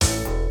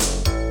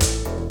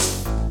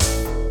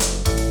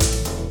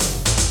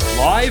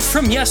Live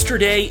from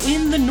yesterday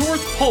in the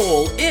North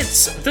Pole,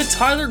 it's the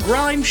Tyler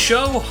Grimes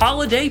Show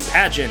Holiday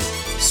Pageant,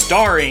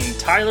 starring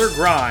Tyler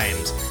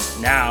Grimes.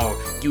 Now,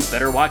 you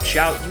better watch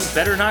out, you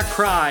better not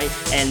cry,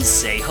 and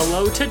say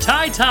hello to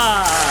Ty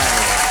Ty!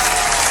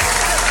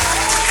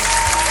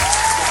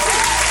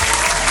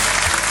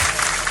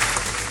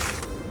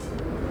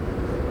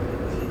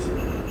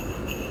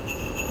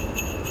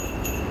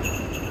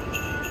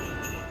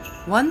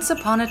 Once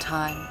upon a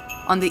time,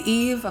 on the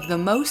eve of the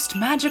most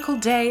magical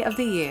day of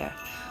the year,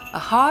 a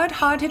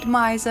hard-hearted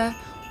miser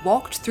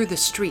walked through the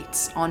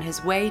streets on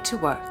his way to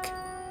work.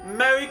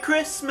 Merry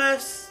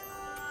Christmas!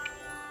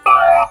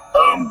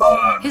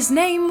 His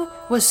name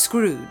was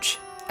Scrooge,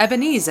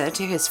 Ebenezer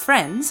to his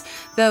friends,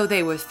 though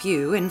they were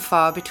few and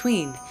far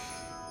between.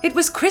 It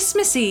was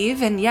Christmas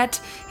Eve, and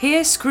yet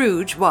here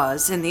Scrooge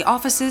was in the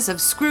offices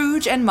of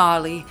Scrooge and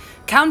Marley,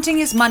 counting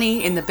his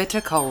money in the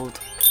bitter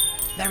cold.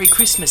 Merry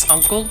Christmas,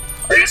 Uncle.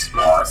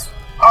 Christmas,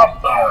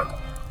 humbug.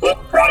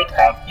 What right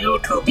have you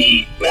to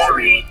be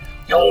merry?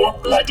 You're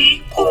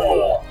bloody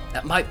poor.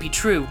 That might be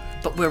true,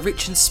 but we're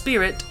rich in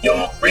spirit.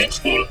 You're rich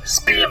in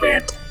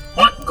spirit.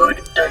 What good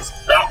does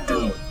that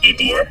do,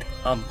 idiot?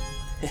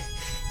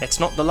 That's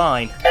not the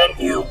line. Can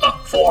you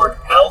afford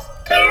health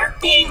care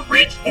being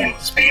rich in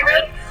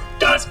spirit?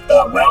 Does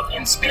the wealth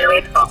and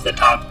spirit of the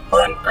top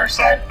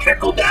 1%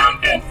 trickle down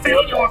and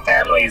fill your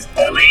family's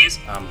bellies?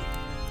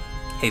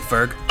 Hey,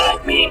 Ferg.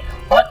 I mean,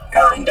 what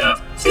kind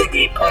of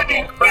figgy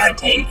pudding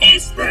ranting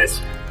is this?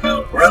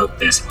 Who wrote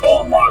this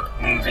Hallmark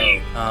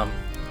movie?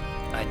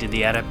 I did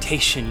the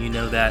adaptation, you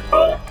know that.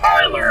 Oh,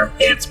 Tyler,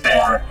 it's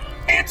bad.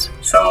 It's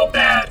so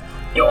bad.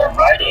 Your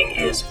writing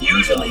is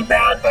usually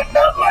bad, but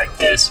not like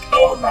this.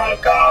 Oh my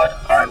god,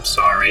 I'm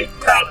sorry.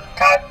 Cut.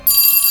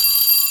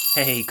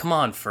 Hey, come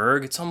on,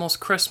 Ferg. It's almost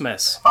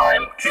Christmas.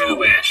 I'm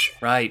Jewish.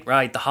 Right,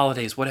 the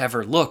holidays,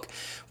 whatever. Look,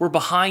 we're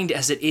behind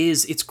as it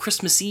is. It's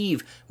Christmas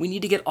Eve. We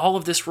need to get all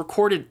of this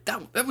recorded.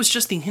 That was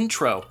just the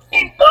intro.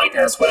 It might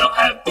as well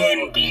have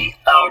been the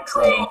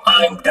outro.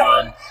 I'm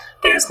done.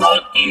 There's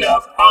not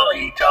enough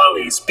holly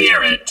jolly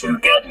spirit to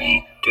get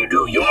me to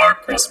do your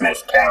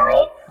Christmas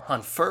carol.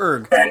 On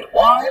Ferg. And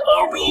why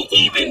are we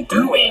even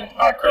doing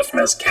a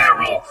Christmas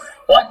carol?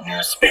 What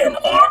new spin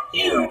are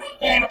you,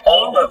 in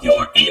all of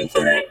your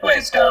infinite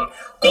wisdom,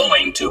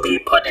 going to be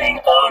putting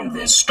on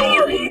this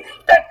story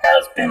that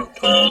has been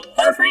told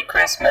every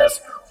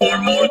Christmas for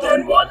more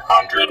than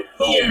 100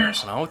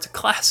 years? No, it's a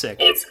classic.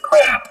 It's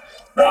crap.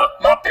 The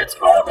Muppets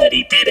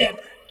already did it.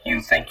 You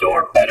think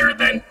you're better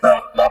than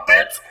the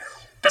Muppets?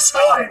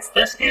 Besides,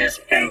 this is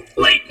a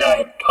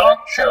late-night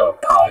talk show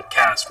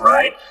podcast,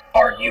 right?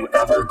 Are you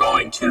ever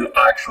going to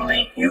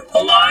actually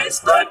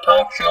utilize the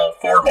talk show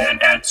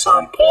format at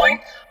some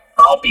point?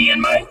 I'll be in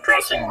my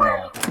dressing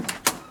room.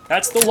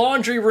 That's the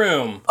laundry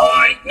room.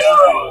 I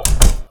know.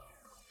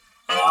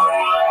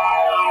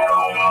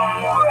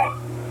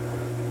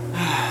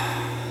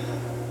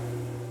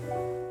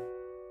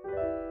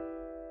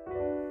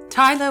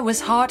 Tyler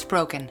was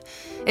heartbroken.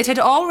 It had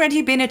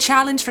already been a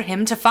challenge for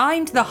him to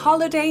find the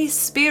holiday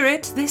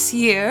spirit this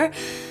year,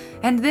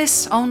 and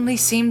this only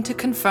seemed to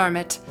confirm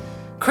it.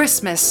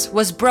 Christmas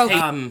was broken.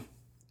 Hey,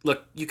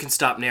 look, you can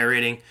stop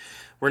narrating.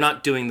 We're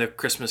not doing the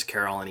Christmas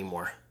Carol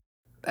anymore.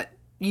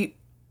 You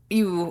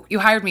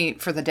hired me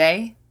for the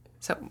day,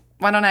 so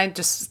why don't I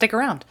just stick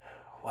around?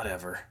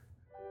 Whatever.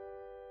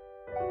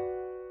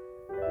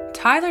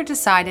 Tyler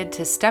decided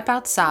to step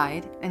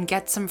outside and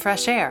get some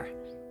fresh air.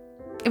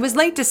 It was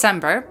late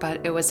December,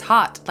 but it was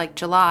hot like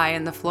July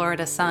in the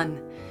Florida sun.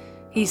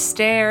 He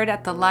stared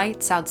at the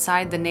lights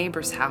outside the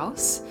neighbor's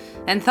house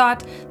and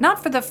thought,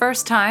 not for the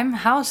first time,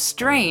 how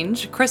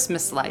strange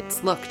Christmas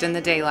lights looked in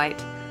the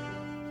daylight.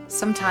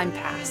 Some time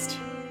passed.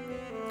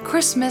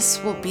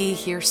 Christmas will be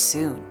here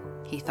soon,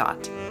 he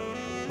thought,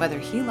 whether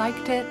he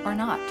liked it or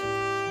not.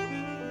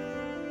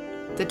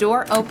 The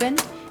door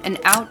opened, and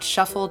out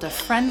shuffled a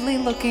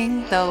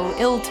friendly-looking, though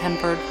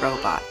ill-tempered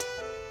robot.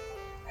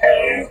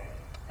 Hey.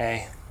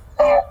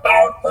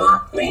 About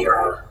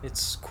earlier.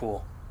 It's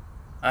cool.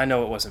 I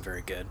know it wasn't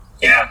very good.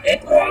 Yeah,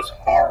 it was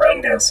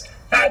horrendous.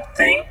 That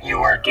thing you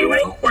were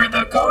doing where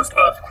the ghost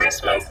of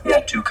Christmas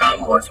yet to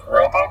come was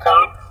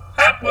RoboCop,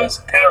 that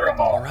was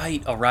terrible.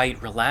 All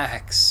right,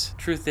 relax.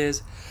 Truth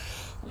is...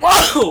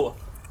 Whoa!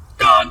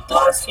 God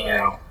bless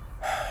you.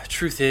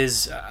 Truth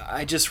is,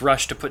 I just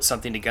rushed to put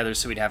something together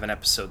so we'd have an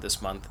episode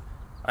this month.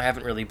 I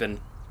haven't really been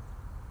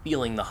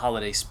feeling the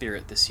holiday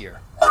spirit this year.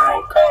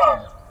 How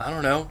come? I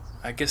don't know.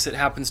 I guess it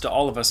happens to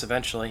all of us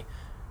eventually.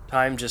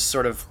 Time just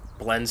sort of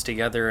blends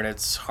together and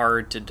it's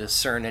hard to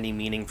discern any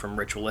meaning from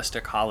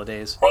ritualistic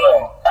holidays.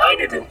 Oh, I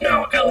didn't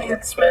know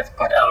Elliott Smith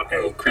put out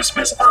a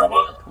Christmas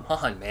album. Come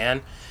on,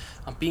 man.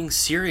 I'm being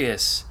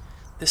serious.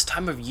 This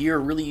time of year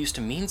really used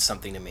to mean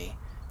something to me.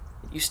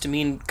 It used to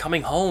mean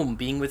coming home,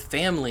 being with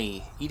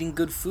family, eating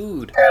good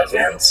food.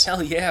 Presents?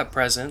 Hell yeah,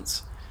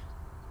 presents.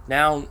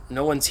 Now,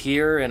 no one's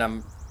here and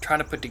I'm trying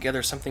to put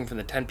together something for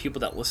the 10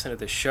 people that listen to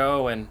the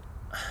show and...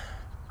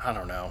 I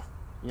don't know.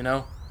 You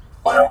know?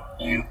 Well,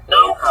 you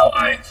know how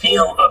I I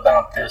feel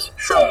about this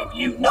show.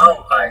 You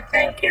know I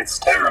think it's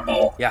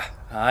terrible. Yeah,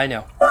 I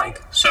know.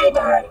 Like, so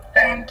bad,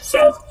 and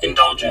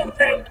self-indulgent,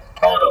 and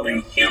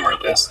totally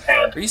humorless,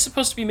 and Are you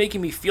supposed to be making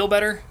me feel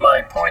better?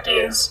 my point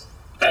is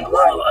that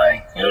while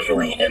I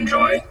usually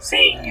enjoy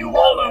seeing you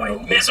wallow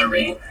in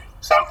misery,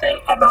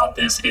 something about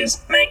this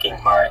is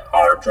making my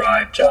hard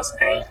drive just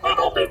a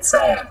little bit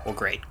sad. Well,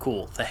 great,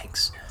 cool,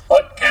 thanks.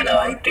 What can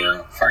I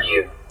do for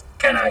you?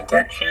 Can I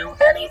get you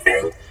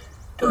anything?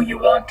 Do you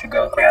want to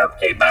go grab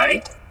a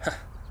bite?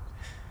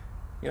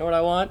 You know what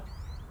I want?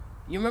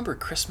 You remember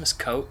Christmas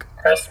Coke?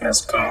 Christmas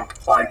Coke,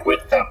 like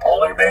with the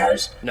polar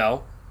bears?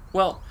 No.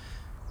 Well,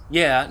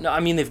 yeah, no, I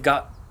mean, they've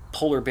got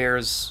polar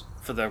bears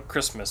for the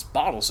Christmas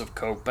bottles of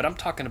Coke, but I'm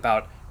talking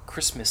about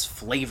Christmas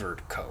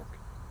flavored Coke.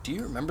 Do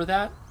you remember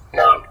that?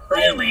 Not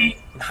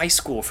really. In high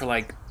school, for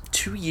like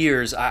 2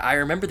 years, I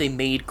remember they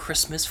made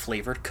Christmas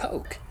flavored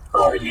Coke.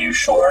 Are you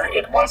sure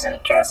it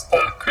wasn't just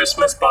the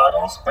Christmas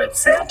bottles with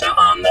Santa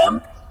on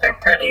them? They're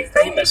pretty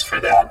famous for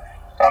that.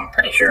 I'm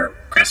pretty sure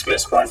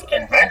Christmas was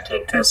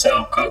invented to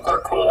sell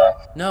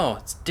Coca-Cola. No,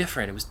 it's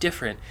different. It was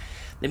different.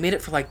 They made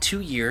it for like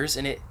 2 years,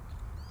 and it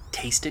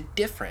tasted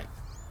different.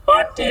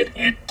 What did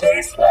it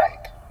taste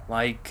like?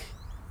 Like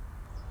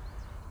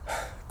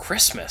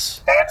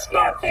Christmas. That's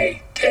not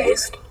a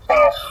taste.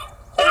 Ugh,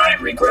 I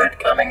regret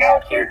coming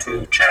out here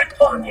to check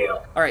on you.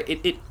 All right,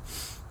 it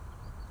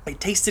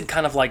tasted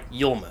kind of like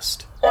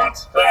Yulmust.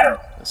 What's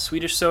that? A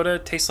Swedish soda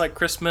tastes like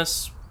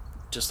Christmas,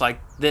 just like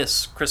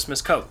this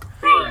Christmas Coke.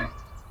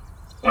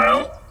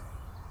 Well,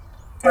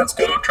 let's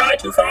go try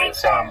to find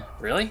some.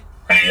 Really?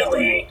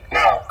 Really?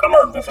 No, come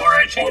on, before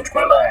I change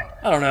my mind.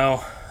 I don't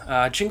know.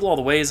 Jingle All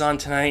the Way is on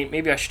tonight.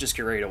 Maybe I should just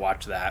get ready to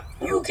watch that.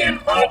 You can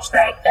watch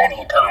that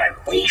anytime.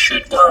 We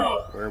should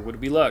go. Where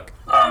would we look?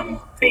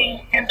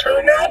 The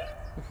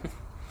internet?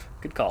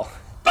 Good call.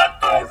 But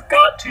I've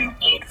got to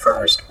eat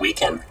first. We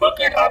can look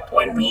it up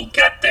when we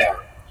get there.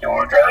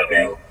 You're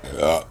driving.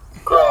 Yeah.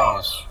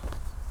 Gross.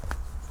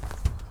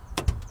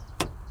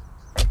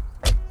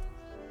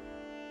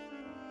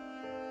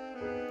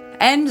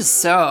 And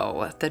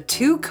so, the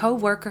two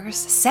co-workers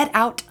set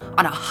out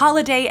on a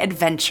holiday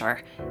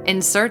adventure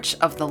in search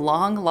of the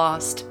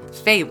long-lost,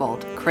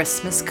 fabled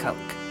Christmas Coke.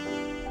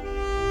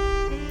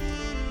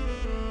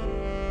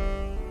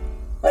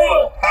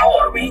 Whoa, how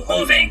are we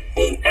moving?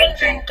 The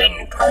engine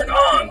didn't turn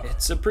on.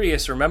 It's a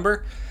Prius,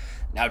 remember?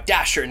 Now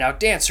Dasher, now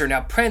Dancer,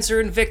 now Prancer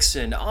and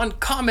Vixen, on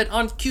Comet,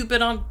 on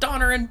Cupid, on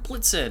Donner and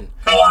Blitzen.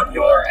 God,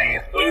 you're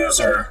a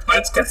loser.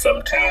 Let's get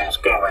some tunes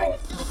going.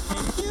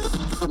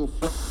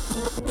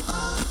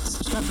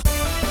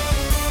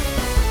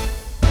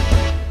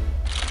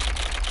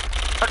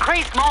 A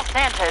crazed mall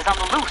Santa is on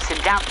the loose in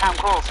downtown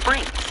Coral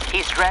Springs.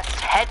 He's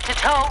dressed head to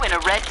toe in a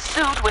red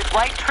suit with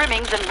white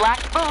trimmings and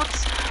black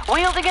boots,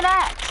 wielding an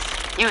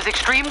axe. Use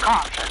extreme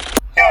caution.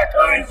 Yuck,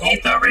 I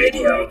hate the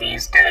radio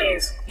these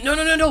days.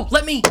 No,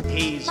 let me!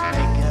 He's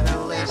making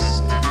a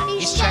list.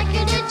 He's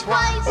checking it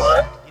twice.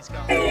 What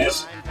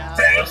is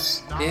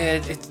this?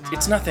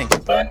 It's nothing.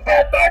 Put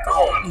that back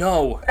on.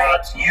 No.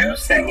 That's you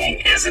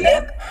singing, isn't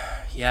it?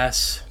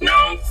 Yes.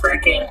 No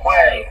freaking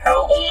way.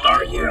 How old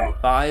are you?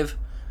 5.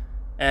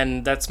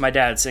 And that's my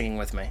dad singing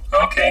with me.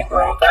 Okay,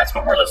 well, that's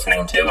what we're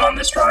listening to on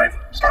this drive.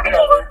 Starting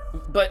over.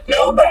 But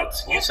No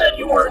buts. You said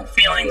you weren't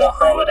feeling the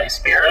holiday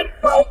spirit.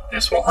 Well,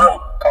 this will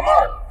help. Come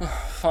on.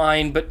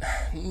 fine, but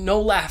no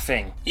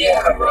laughing.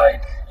 Yeah,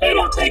 right.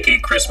 It'll take a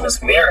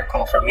Christmas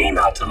miracle for me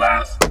not to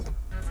laugh. Oh,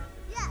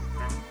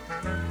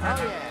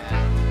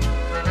 yeah.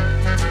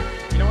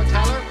 You know what,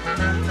 Tyler?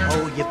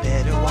 Oh, you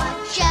better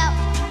watch out.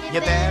 You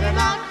better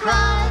not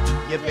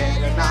cry. You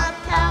better not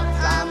pout.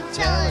 I'm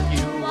telling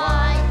you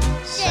why.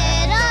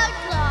 Santa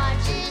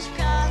Claus is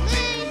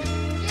coming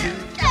to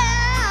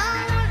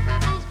town.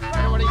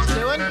 You know what he's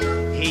doing?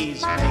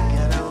 He's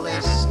making a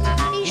list.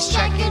 He's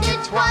checking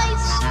it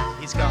twice.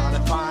 He's gonna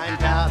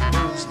find out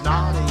who's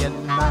naughty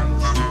and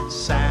nice.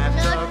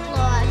 Santa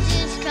Claus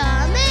is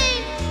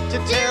coming to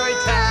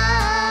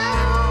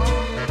Terrytown.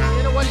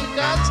 You know what he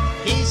does?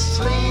 He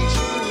sleeps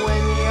you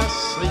when you're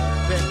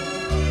sleeping.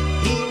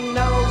 He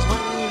knows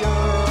when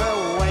you're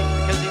awake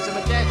because he's a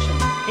magician.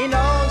 He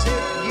knows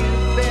if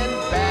you've been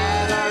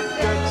bad or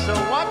good. So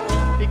what?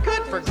 Be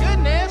good for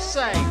goodness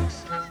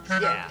sakes.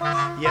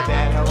 Yeah. You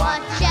better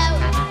watch out.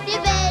 You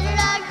better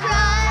not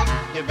cry.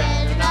 You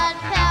better not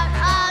pout.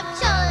 I'm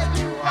telling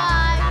you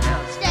why.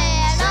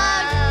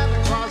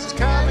 Santa Claus is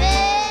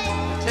coming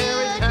to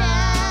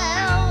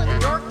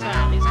Terrytown.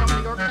 Yorktown. He's coming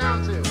to Yorktown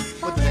too.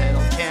 With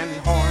little tin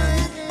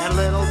horns and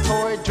little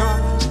toy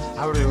drums.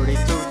 A rooty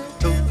toot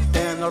toot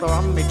and a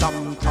rummy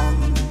tum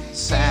tum.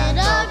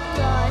 Santa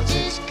Claus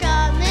is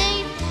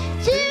coming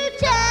to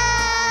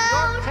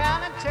town.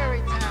 Yorktown and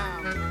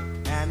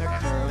Terrytown. And a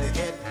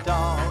curly-head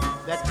dog,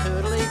 that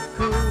tootly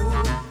coo.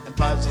 And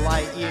Buzz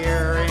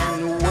Lightyear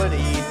and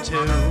Woody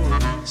too.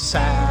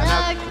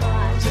 Santa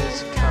Claus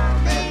is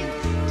coming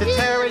to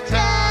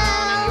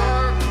Terrytown,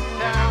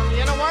 Yorktown.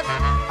 You know what?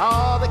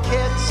 All the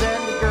kids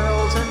and the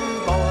girls and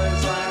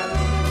boys land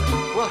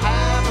will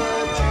have a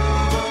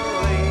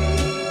jubilee.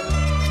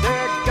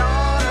 They're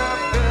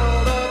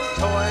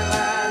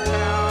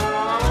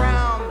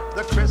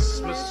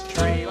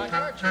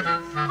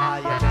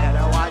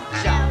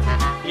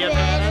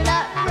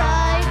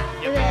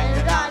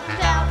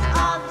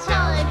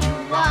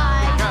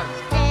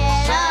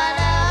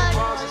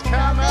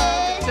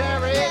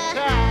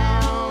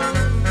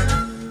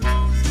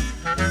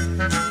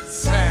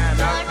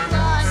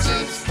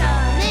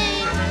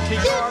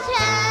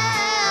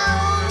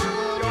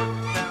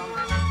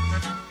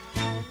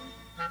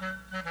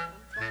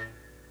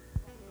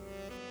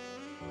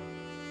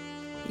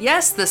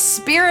Yes, the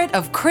spirit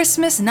of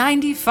Christmas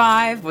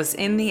 '95 was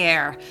in the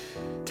air.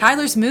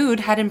 Tyler's mood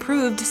had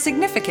improved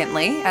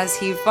significantly as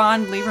he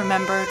fondly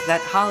remembered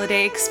that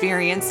holiday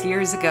experience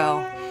years ago.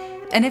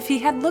 And if he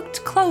had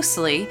looked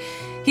closely,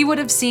 he would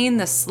have seen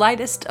the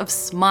slightest of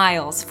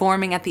smiles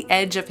forming at the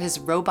edge of his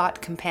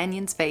robot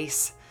companion's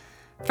face.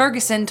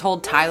 Ferguson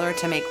told Tyler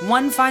to make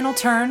one final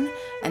turn,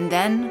 and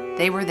then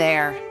they were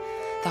there.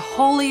 The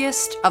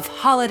holiest of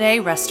holiday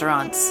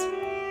restaurants.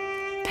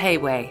 Pei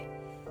Wei.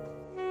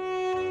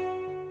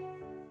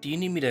 Do you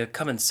need me to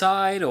come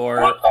inside, or...?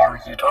 What are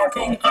you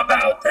talking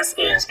about? This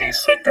is a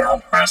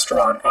sit-down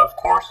restaurant. Of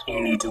course you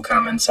need to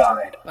come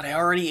inside. But I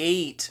already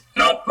ate.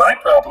 Not my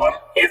problem.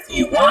 If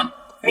you want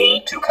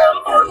me to come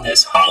on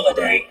this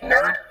holiday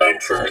nerd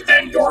venture,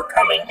 then you're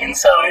coming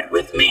inside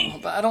with me.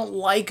 But I don't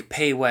like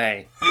Pei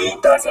Wei. Who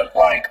doesn't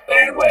like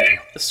Pei Wei?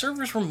 The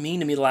servers were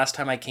mean to me the last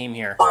time I came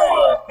here.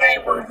 Oh, they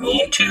were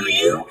mean to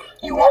you?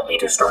 You want me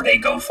to start a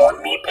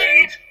GoFundMe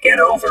page?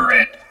 Get over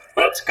it.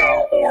 Let's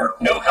go, or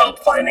no help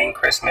finding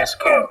Christmas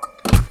Coke.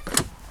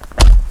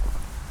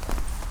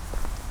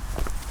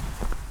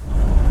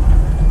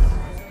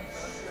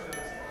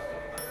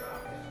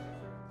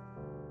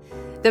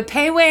 The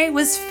Pei Wei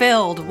was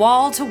filled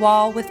wall to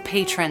wall with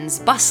patrons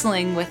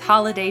bustling with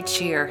holiday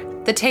cheer.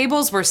 The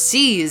tables were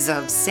seas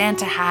of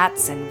Santa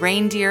hats and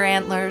reindeer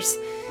antlers.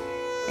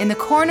 In the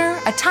corner,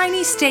 a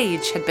tiny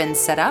stage had been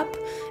set up,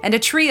 and a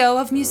trio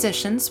of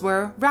musicians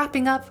were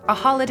wrapping up a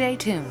holiday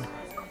tune.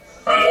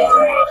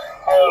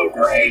 Oh,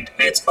 great.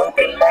 It's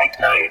open mic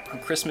night. On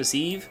Christmas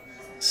Eve?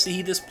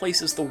 See, this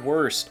place is the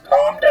worst.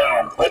 Calm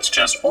down. Let's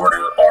just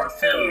order our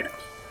food.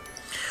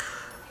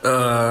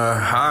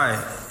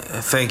 Hi.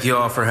 Thank you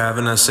all for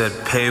having us at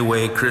Pei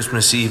Wei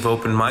Christmas Eve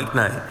open mic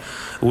night.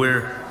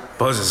 We're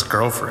Buzz's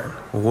girlfriend.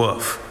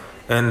 Woof.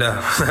 And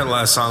that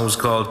last song was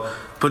called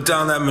Put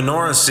Down That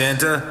Menorah,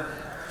 Santa.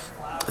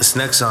 This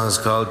next song is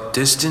called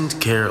Distant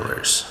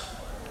Carolers.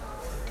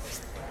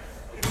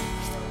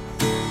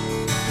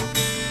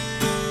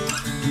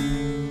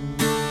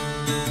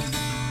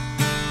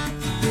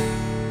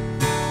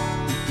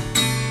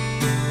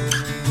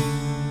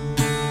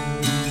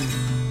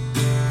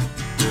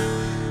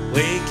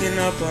 Waking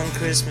up on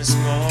Christmas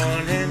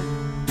morning,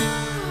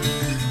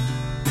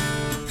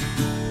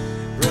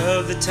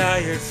 rub the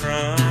tired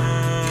from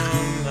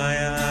my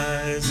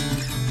eyes.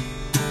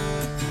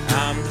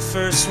 I'm the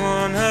first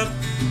one up,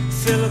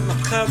 fill up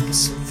my cup with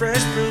some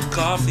fresh brewed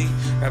coffee,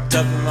 wrapped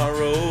up in my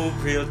robe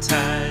real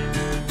tight.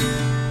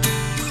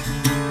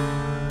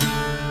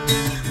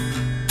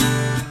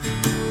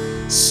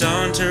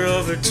 Saunter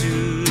over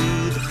to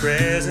the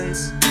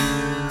presents,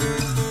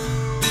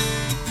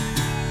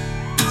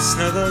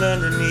 snuggled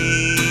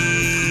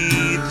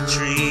underneath the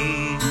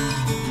tree.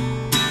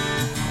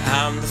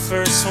 I'm the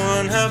first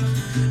one up,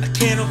 I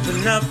can't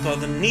open up all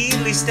the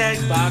neatly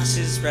stacked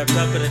boxes wrapped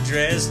up and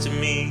addressed to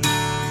me.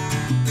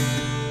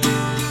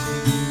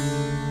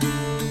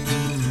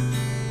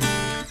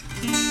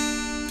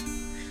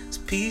 It's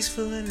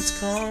peaceful and it's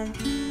calm,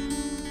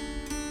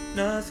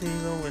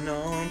 nothing going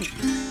on,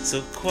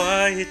 so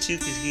quiet you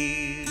could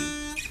hear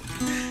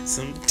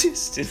some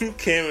distant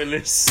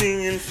carolers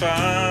singing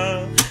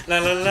far. La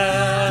la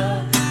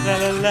la, la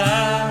la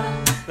la,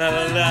 la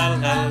la la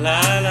la la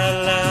la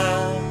la,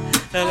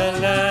 la la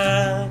la,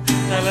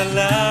 la la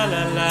la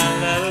la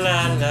la la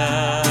la.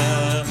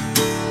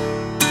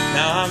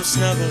 Now I'm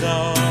snuggled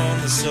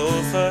on the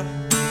sofa,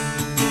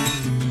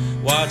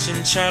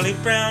 watching Charlie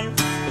Brown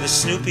with a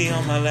Snoopy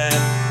on my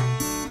lap.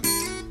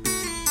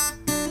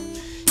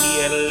 He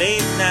had a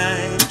late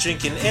night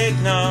drinking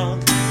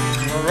eggnog,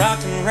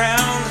 rocking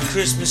around the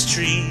Christmas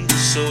tree,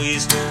 so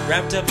he's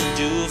wrapped up and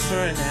due for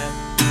a nap.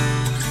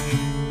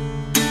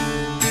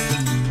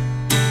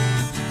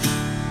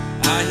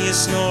 I hear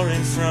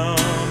snoring from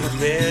a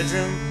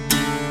bedroom,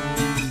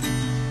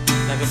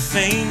 like a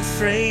faint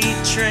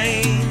freight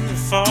train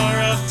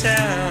far off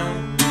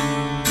town.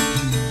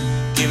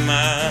 Give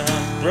my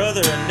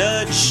brother a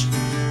nudge,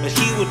 but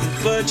he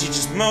wouldn't budge. He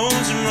just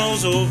moans and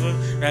rolls over,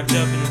 wrapped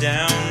up and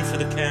down for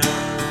the count.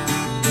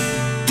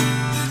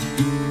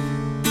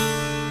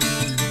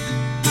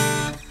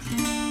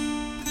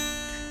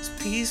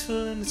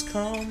 Peaceful and it's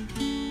calm,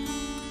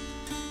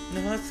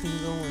 nothing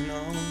going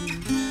on,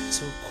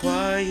 so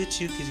quiet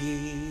you could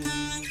hear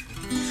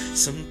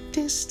some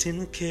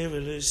distant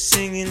carolers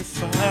singing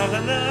fa la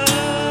la,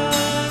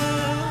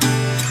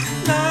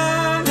 la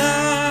la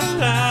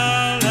la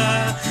la,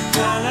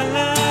 la la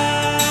la,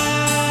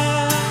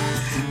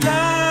 la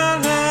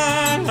la la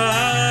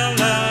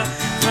la,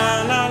 la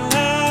la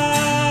la,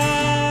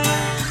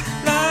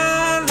 la la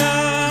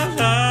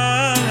la,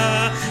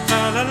 la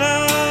la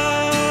la.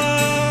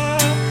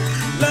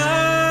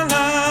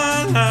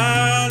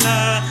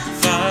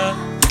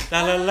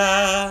 La la la,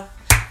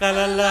 la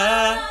la la,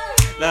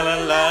 la la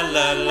la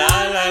la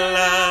la la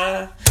la,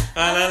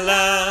 la la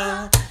la,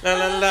 la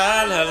la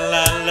la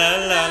la la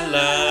la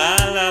la la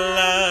la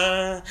la,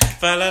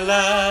 fa la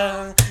la,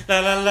 la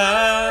la la,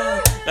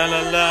 la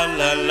la la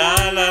la la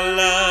la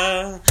la,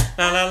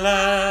 la la la,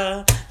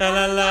 la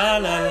la la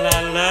la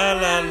la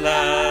la la.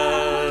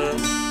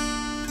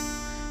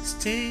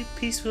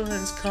 peaceful and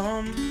it's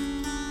calm.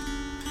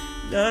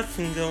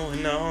 Nothing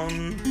going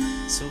on,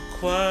 so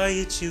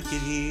quiet you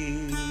could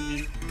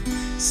hear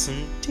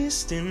some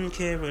distant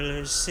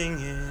carolers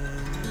singing.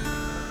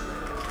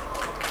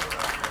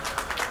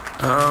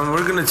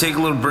 We're gonna take a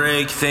little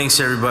break. Thanks,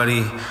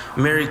 everybody.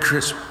 Merry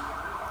Christmas.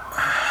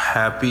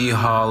 Happy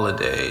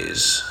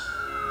holidays.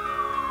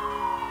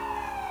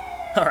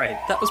 Alright,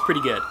 that was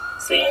pretty good.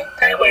 See?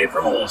 Payway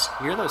rules.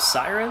 You hear those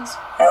sirens?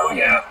 Oh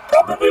yeah,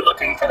 probably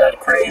looking for that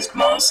crazed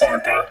mall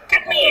Santa.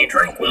 Get me a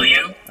drink, will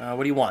you?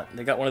 What do you want?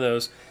 They got one of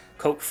those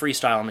Coke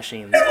freestyle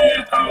machines.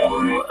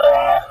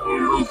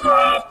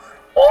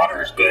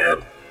 Water's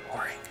good.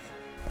 Boring.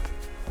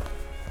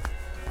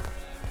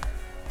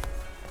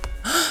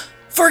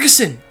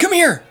 Ferguson, come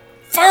here!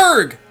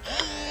 Ferg!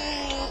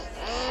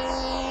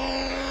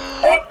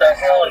 What the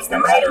hell is the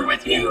matter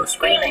with you,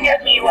 screaming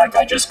at me like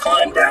I just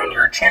climbed down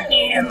your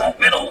chimney in the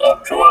middle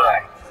of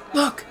July?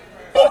 Look!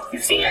 Look, you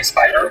see a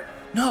spider?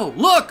 No,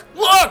 look!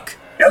 Look!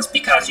 Just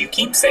because you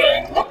keep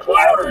saying look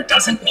louder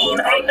doesn't mean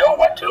I know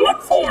what to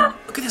look for.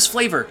 Look at this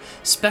flavor.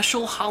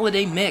 Special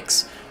holiday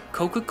mix.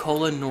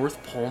 Coca-Cola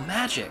North Pole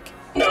Magic.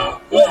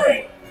 No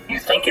way. You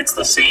think it's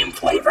the same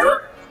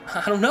flavor?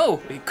 I don't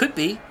know. It could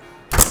be.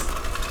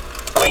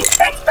 Wait,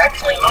 that's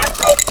actually my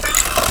Coke.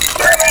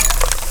 Damn it.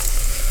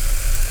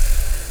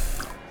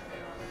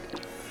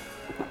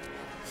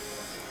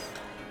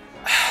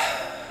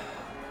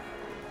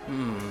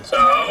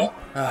 So?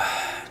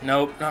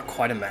 Nope, not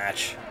quite a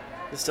match.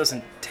 This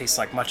doesn't taste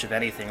like much of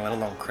anything, let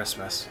alone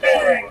Christmas.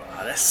 Dang.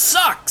 This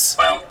sucks!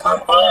 Well, come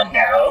on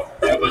now.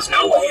 There was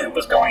no way it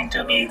was going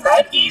to be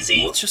that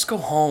easy. Let's just go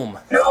home.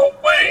 No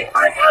way.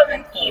 I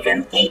haven't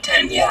even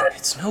eaten yet.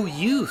 It's no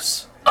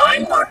use.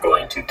 I'm not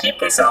going to keep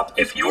this up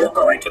if you're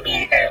going to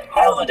be a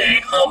holiday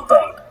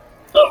humbug.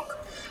 Look,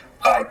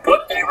 I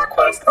put a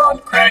request on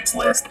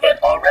Craigslist and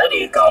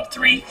already got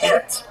 3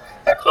 hits.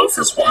 The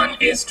closest one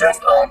is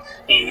just on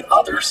the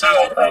other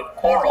side of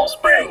Coral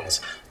Springs.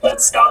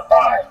 Let's stop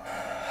by.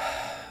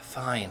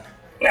 Fine.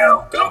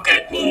 Now, go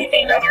get me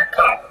another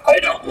cup. I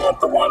don't want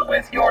the one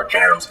with your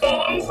germs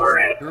all over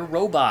it. You're a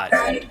robot.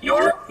 And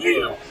you're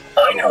you.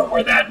 I know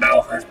where that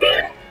mouth has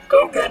been.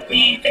 Go get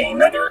me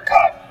another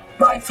cup.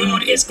 My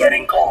food is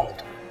getting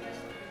cold.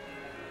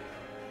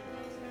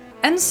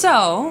 And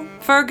so,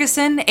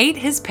 Ferguson ate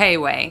his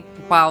payway,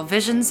 while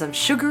visions of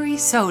sugary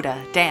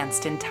soda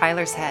danced in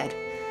Tyler's head.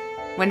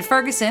 When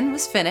Ferguson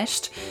was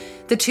finished,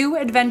 the 2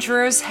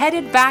 adventurers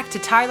headed back to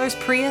Tyler's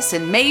Prius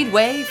and made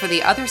way for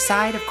the other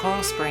side of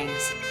Coral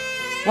Springs.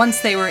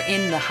 Once they were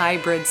in the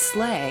hybrid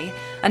sleigh,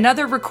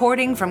 another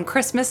recording from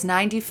Christmas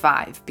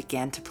 '95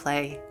 began to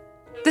play.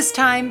 This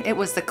time, it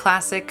was the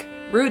classic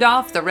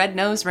Rudolph the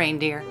Red-Nosed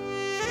Reindeer.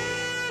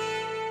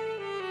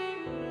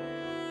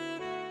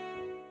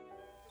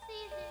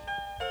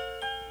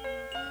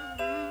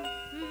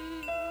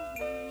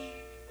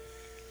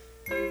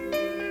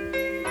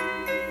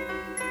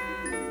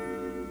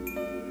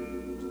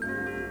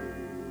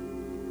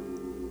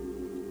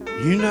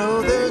 You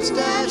know there's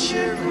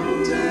Dasher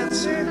and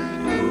Dancer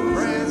and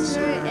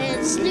Prancer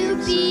and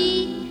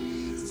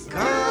Snoopy,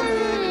 Comet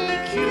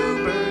and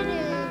Cupid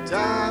and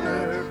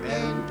Donner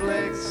and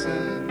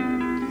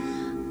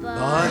Blitzen.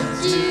 But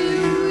do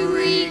you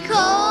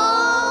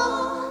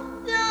recall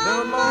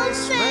the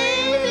most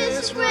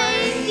famous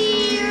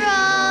reindeer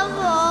of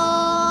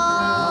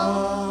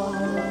all?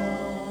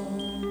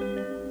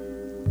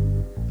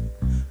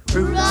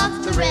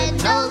 Rudolph the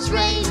Red-Nosed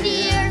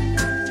Reindeer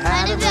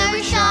had a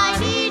very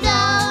shiny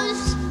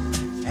nose.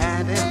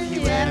 And if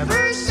you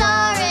ever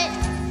saw it,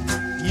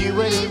 you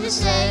would even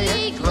say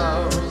it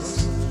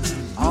glows.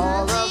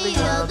 All of the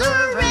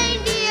other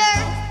reindeer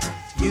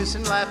used to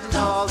laugh and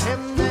call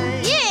him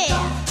names.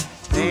 Yeah!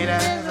 They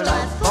never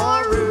left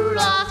for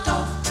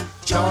Rudolph,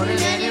 joining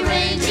any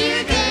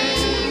reindeer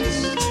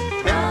games.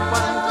 Then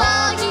one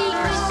foggy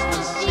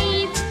Christmas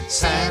Eve,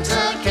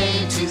 Santa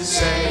came to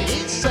say,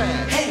 he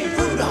said, "Hey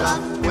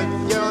Rudolph,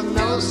 with your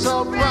nose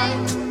so bright,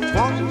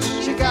 won't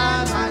you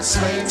guide my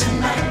sleigh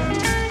tonight?"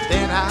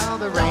 Then how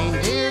the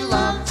reindeer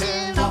loved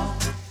him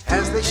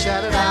as they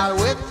shouted out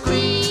with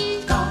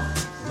glee,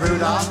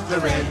 "Rudolph the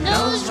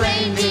Red-Nosed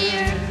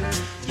Reindeer,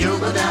 you'll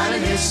go down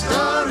in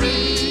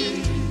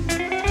history."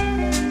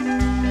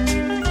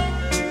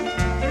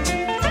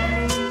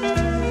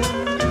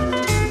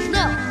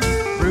 No,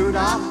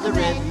 Rudolph the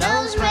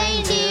Red-Nosed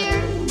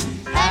Reindeer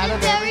had a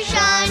very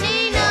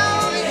shiny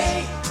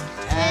nose,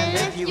 and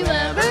if you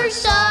ever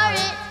saw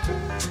it,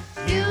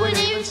 you would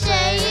even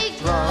say it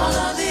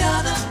glows.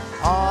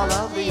 All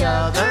of the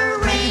other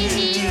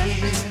reindeer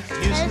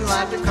used to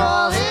like to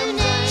call him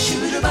names.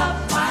 Shoot 'em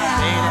up, they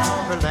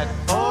never let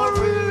poor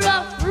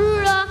Rudolph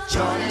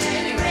join in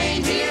any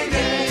reindeer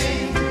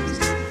game.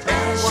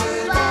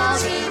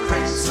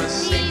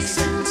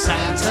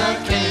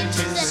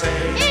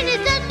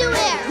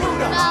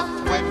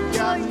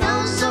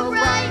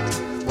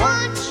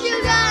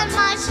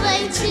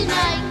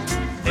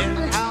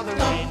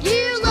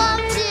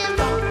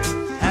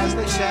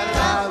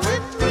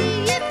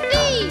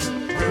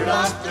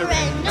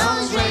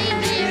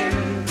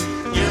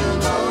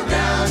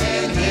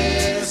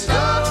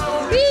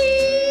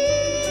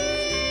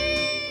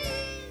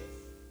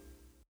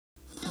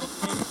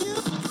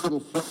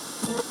 The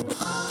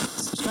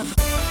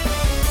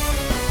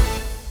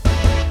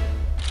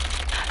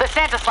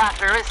Santa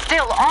Slasher is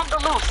still on the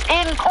loose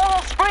in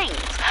Coral Springs.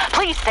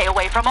 Please stay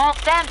away from all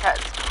Santas.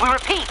 We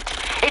repeat,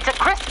 it's a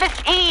Christmas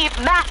Eve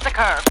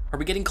massacre. Are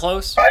we getting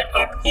close? Right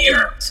up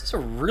here. This is a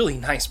really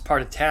nice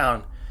part of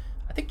town.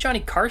 I think Johnny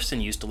Carson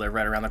used to live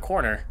right around the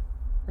corner.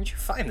 Where'd you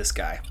find this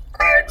guy?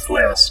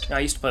 Craigslist. I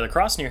used to play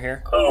lacrosse near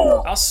here.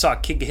 Cool. I also saw a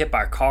kid get hit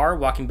by a car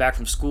walking back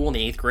from school in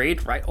the 8th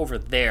grade right over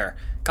there.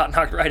 Got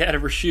knocked right out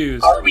of her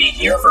shoes. Are we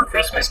here for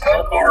Christmas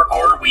Coke, or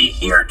are we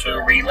here to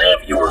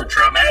relive your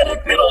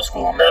traumatic middle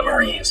school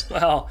memories?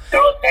 Well,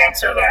 Don't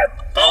answer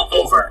that. Go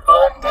over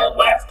on the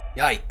left.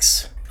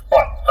 yikes.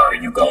 What, are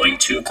you going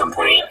to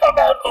complain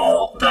about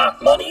all the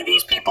money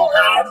these people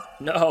have?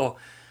 No,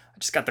 I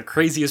just got the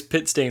craziest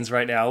pit stains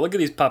right now. Look at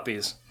these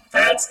puppies.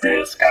 That's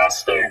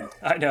disgusting.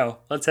 I know.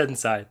 Let's head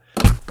inside.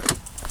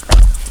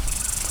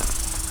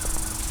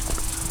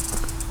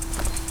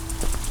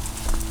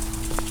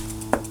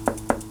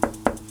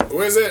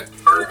 Who is it?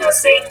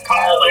 Ferguson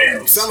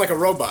Collins. You sound like a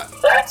robot.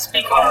 That's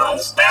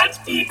because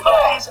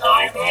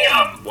I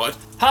am. What?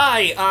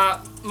 Hi,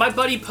 my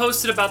buddy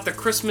posted about the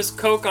Christmas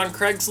Coke on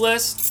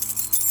Craigslist.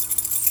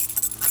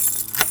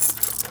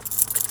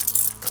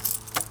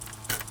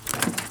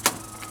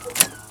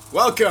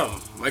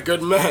 Welcome, my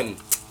good men.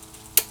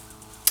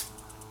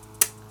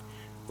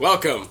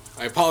 Welcome.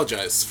 I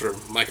apologize for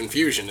my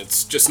confusion.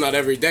 It's just not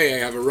every day I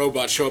have a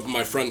robot show up at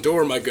my front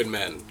door, my good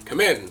men.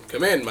 Come in,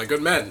 my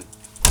good men.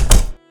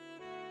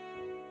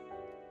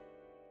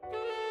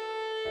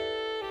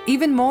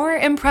 Even more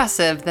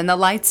impressive than the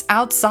lights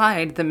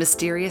outside the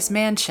mysterious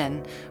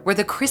mansion were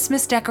the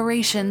Christmas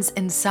decorations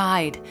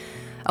inside.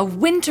 A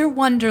winter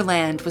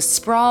wonderland was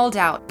sprawled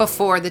out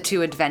before the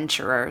two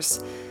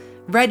adventurers.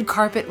 Red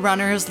carpet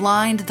runners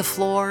lined the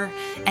floor,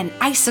 and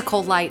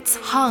icicle lights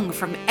hung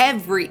from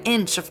every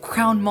inch of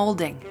crown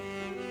molding.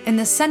 In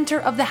the center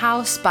of the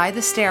house by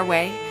the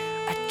stairway,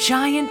 a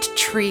giant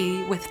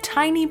tree with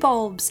tiny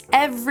bulbs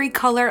every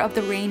color of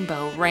the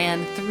rainbow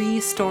ran 3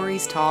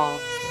 stories tall.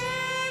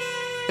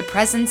 The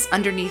presents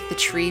underneath the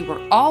tree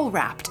were all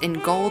wrapped in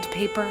gold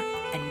paper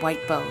and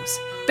white bows.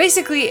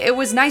 Basically, it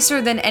was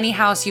nicer than any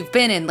house you've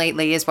been in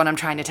lately, is what I'm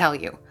trying to tell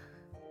you.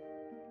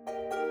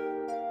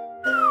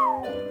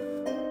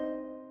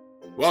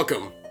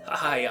 Welcome.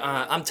 Hi,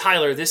 I'm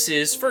Tyler. This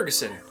is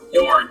Ferguson.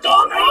 You're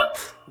Donna?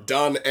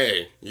 Don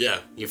A. Yeah,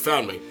 you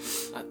found me.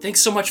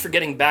 Thanks so much for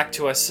getting back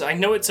to us. I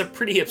know it's a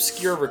pretty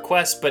obscure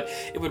request, but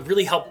it would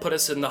really help put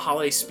us in the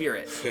holiday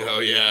spirit. Oh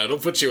yeah, it'll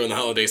put you in the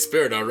holiday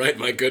spirit, alright,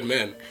 my good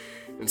men.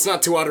 It's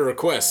not too odd a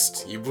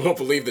request. You won't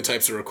believe the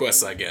types of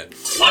requests I get.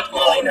 What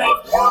line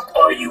of work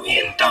are you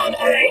in, Donna?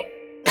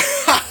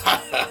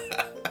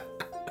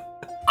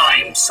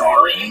 I'm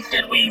sorry,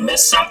 did we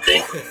miss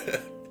something?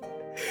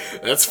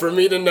 That's for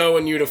me to know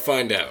and you to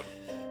find out.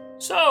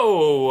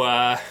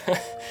 So,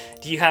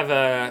 do you have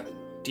a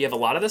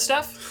lot of this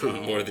stuff?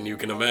 More than you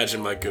can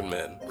imagine, my good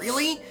man.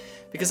 Really?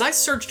 Because I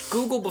searched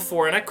Google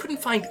before and I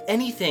couldn't find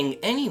anything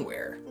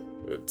anywhere.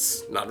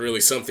 It's not really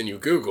something you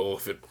Google.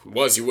 If it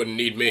was, you wouldn't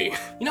need me.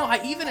 You know,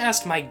 I even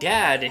asked my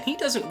dad, and he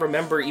doesn't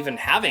remember even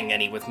having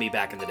any with me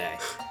back in the day.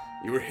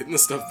 You were hitting the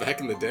stuff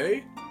back in the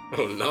day?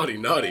 Oh, naughty,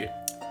 naughty.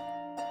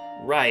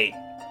 Right.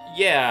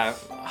 Yeah,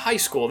 high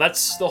school.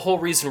 That's the whole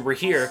reason we're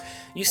here.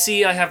 You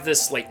see, I have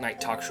this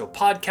late-night talk show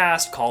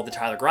podcast called The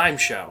Tyler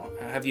Grimes Show.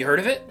 Have you heard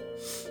of it?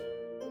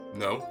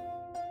 No.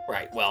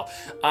 Right, well,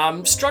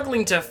 I'm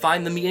struggling to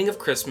find the meaning of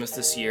Christmas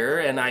this year,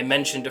 and I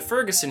mentioned to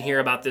Ferguson here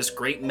about this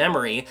great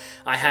memory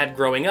I had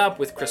growing up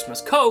with Christmas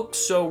Coke,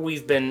 so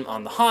we've been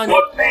on the hunt.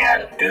 Look,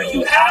 man, do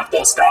you have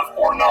the stuff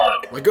or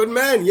not? My good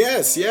man,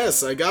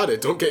 yes, I got it.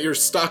 Don't get your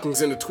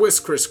stockings in a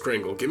twist, Kris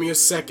Kringle. Give me a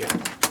second.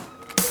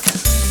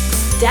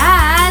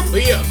 Dad!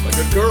 Leah, my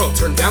good girl,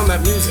 turn down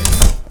that music.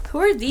 Who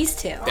are these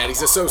two?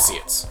 Daddy's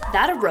associates.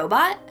 That a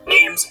robot?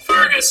 Name's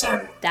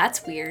Ferguson.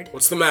 That's weird.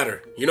 What's the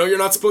matter? You know you're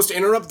not supposed to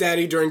interrupt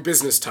Daddy during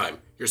business time.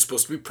 You're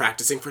supposed to be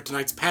practicing for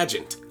tonight's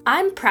pageant.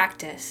 I'm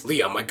practiced.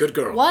 Leah, my good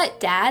girl. What,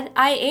 Dad?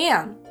 I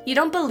am. You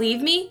don't believe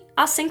me?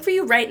 I'll sing for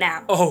you right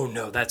now. Oh,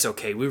 no, that's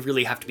okay. We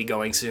really have to be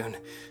going soon.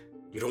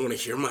 You don't want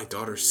to hear my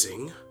daughter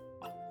sing?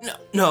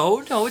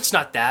 No, it's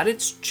not that.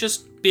 It's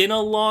just been a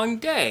long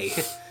day.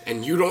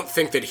 And you don't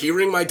think that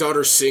hearing my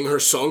daughter sing her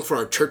song for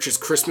our church's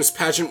Christmas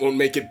pageant won't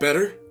make it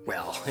better?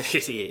 Well,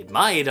 it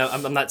might.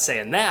 I'm not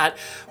saying that.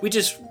 We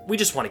just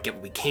want to get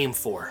what we came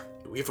for.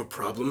 Do we have a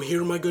problem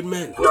here, my good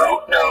men?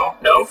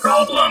 No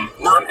problem.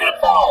 None at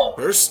all.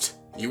 First,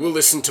 you will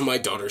listen to my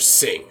daughter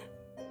sing.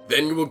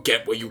 Then you will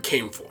get what you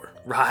came for.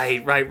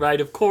 Right,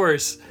 of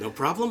course. No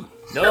problem?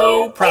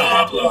 No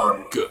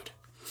problem. Good.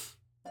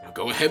 Now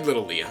go ahead,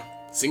 little Leah.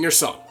 Sing your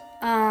song.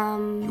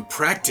 You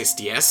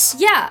practiced, yes?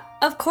 Yeah,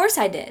 of course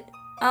I did.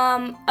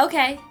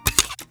 Okay.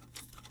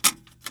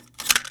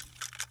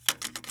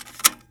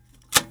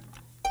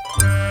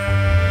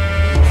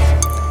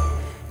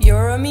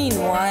 You're a mean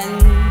one,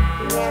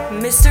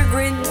 Mr.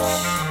 Grinch.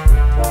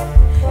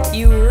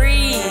 You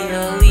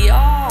really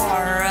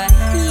are a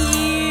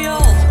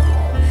heel.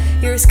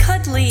 You're as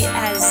cuddly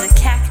as a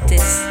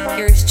cactus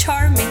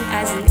charming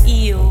as an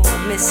eel,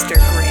 Mr.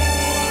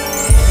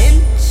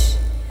 Grinch.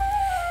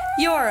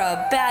 You're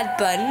a bad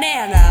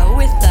banana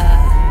with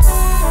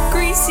a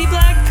greasy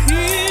black peel.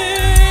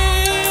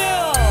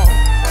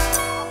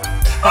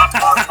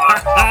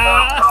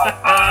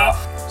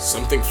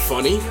 Something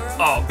funny?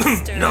 Oh,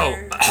 no.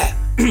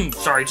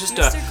 Sorry, just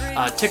a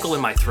tickle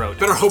in my throat.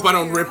 Better hope I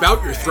don't rip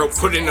out your throat,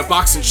 put it in a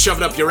box, and shove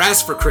it up your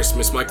ass for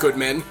Christmas, my good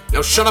men.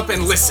 Now shut up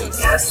and listen.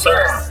 Yes,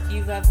 sir.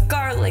 You have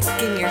garlic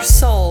in your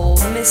soul,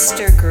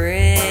 Mr.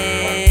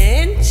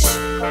 Grinch.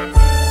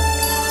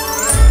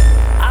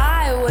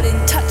 I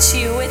wouldn't touch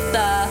you with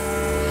the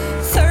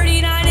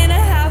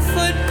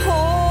 39.5-foot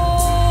pole.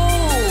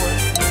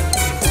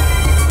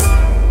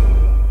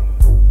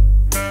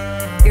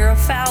 You're a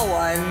foul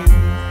one,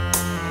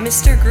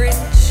 Mr.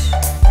 Grinch.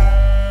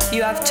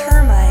 You have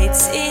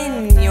termites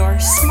in your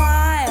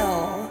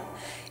smile.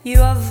 You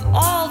have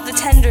all the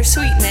tender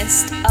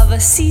sweetness of a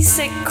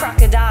seasick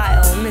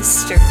crocodile,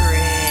 Mr.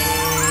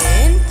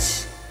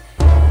 Grinch.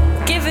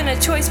 Given a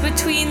choice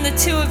between the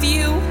two of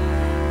you,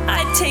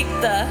 I'd take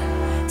the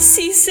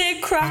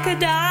seasick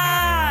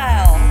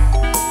crocodile.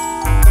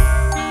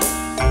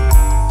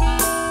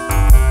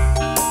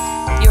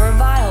 You're a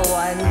vile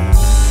one,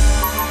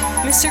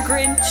 Mr.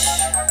 Grinch.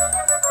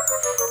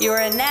 You're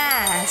a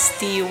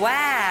nasty,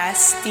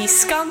 wasty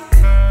skunk.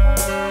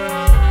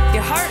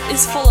 Your heart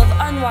is full of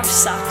unwashed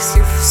socks.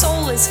 Your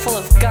soul is full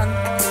of gunk,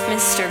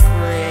 Mr.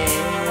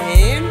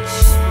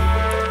 Grinch.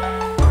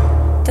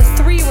 The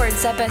 3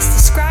 words that best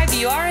describe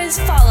you are as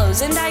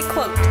follows, and I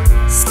quote,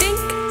 stink,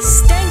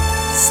 stank,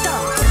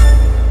 stunk.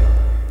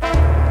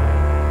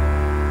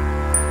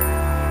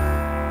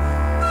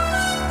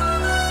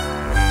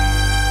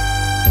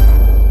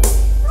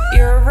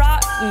 You're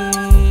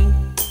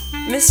rotten,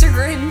 Mr.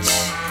 Grinch.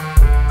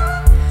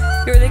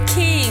 You're the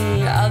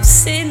king of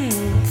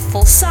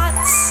sinful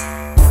sots.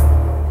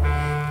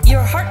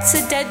 Your heart's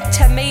a dead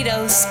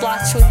tomato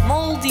splotched with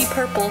moldy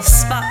purple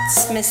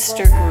spots,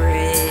 Mr.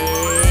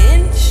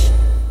 Grinch.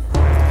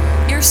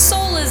 Your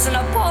soul is an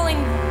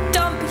appalling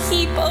dump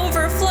heap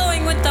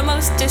overflowing with the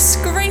most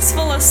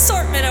disgraceful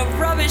assortment of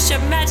rubbish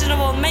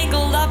imaginable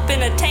mangled up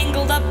in a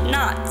tangled up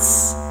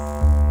knots.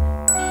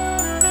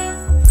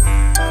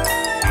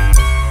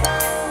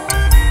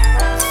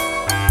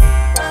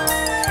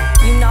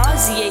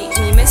 Nauseate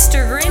me,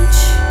 Mr. Grinch,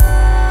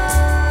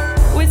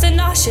 with a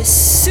nauseous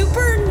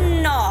super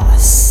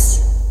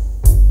nos.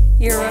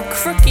 You're a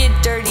crooked,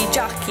 dirty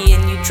jockey,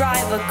 and you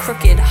drive a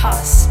crooked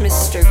hoss,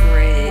 Mr.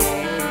 Grinch.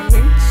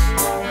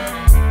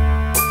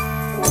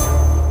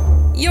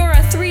 You're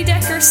a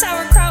 3-decker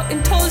sauerkraut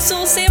and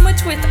toadstool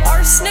sandwich with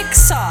arsenic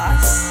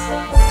sauce.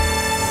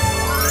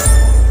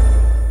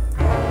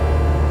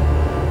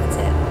 That's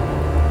it.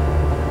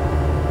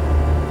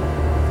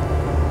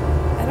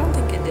 I don't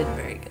think it did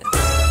very good.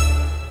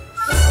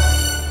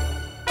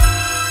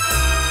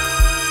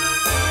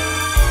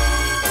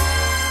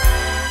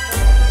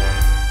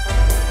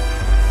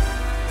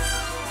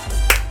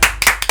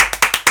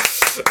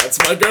 That's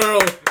my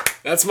girl.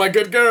 That's my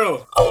good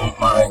girl. Oh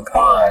my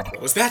god.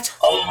 What was that?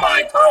 Oh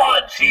my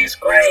god, she's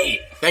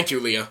great. Thank you,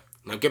 Leah.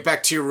 Now get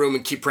back to your room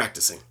and keep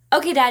practicing.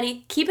 Okay,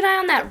 Daddy, keep an eye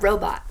on that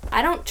robot.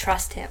 I don't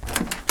trust him.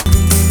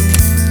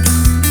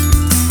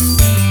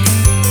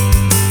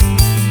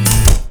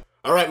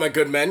 All right, my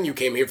good men, you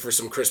came here for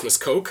some Christmas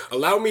Coke.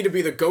 Allow me to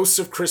be the ghost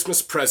of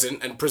Christmas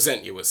present and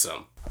present you with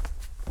some.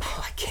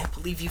 Oh, I can't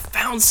believe you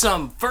found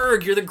some.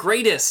 Ferg, you're the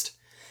greatest.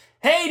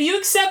 Hey, do you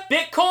accept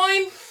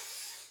Bitcoin?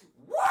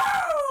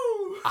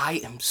 Woo!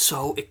 I am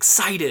so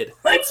excited.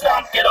 Let's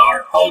not get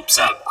our hopes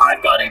up.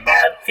 I've got a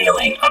bad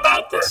feeling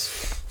about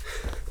this.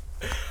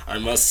 I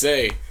must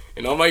say,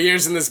 in all my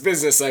years in this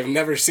business, I've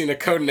never seen a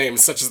code name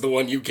such as the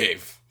one you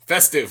gave.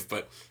 Festive,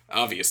 but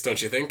obvious,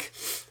 don't you think?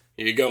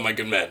 Here you go, my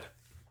good men.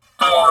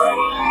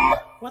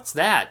 What's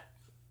that?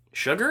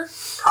 Sugar?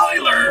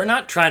 Tyler. We're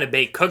not trying to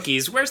bake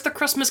cookies. Where's the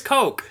Christmas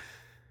Coke?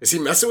 Is he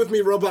messing with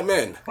me, Robot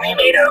Man? We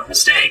made a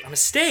mistake. A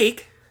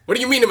mistake? What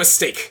do you mean a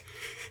mistake?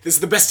 This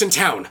is the best in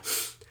town.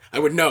 I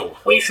would know.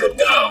 We should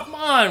go. Come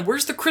on,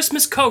 where's the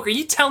Christmas Coke? Are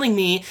you telling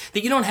me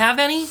that you don't have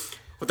any?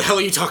 What the hell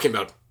are you talking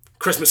about?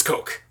 Christmas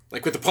Coke.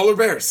 Like with the polar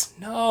bears?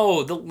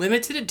 No, the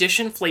limited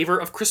edition flavor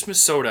of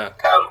Christmas soda.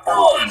 Come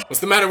on.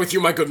 What's the matter with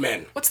you, my good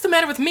man? What's the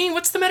matter with me?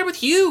 What's the matter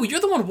with you? You're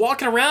the one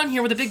walking around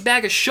here with a big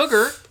bag of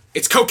sugar.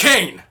 It's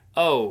cocaine!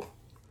 Oh,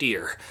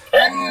 dear.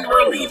 And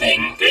we're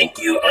leaving. Thank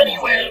you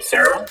anyway,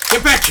 sir.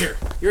 Get back here!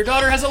 Your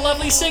daughter has a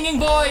lovely singing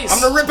voice. I'm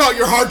gonna rip out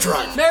your hard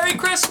drive. Merry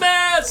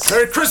Christmas!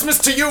 Merry Christmas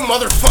to you,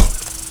 motherfucker!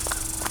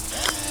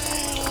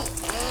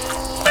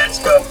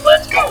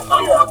 Let's go.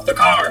 Unlock the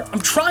car.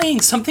 I'm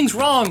trying. Something's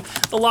wrong.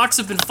 The locks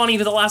have been funny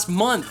for the last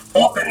month.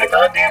 Open the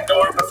goddamn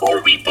door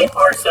before we book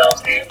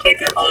ourselves a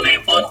ticket on a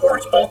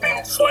one-horse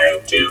open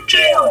sleigh to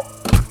jail.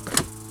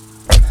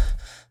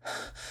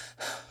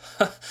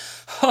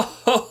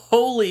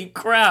 Holy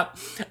crap.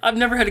 I've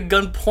never had a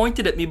gun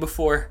pointed at me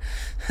before.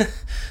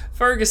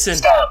 Ferguson.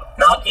 Stop.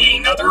 Not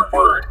another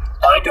word.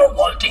 I don't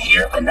want to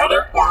hear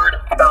another word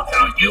about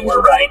how you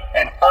were right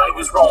and I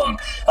was wrong,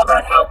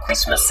 about how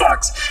Christmas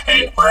sucks,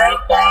 and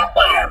blah, blah,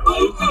 blah,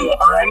 boo-hoo,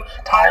 I'm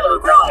Tyler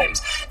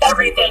Grimes.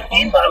 Everything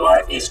in my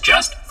life is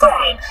just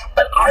fine,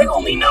 but I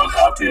only know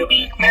how to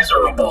be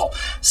miserable.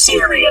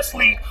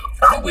 Seriously.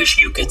 I wish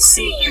you could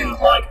see you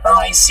like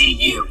I see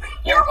you.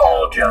 You're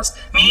all just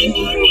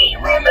me,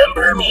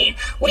 remember me.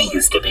 We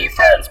used to be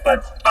friends,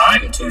 but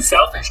I'm too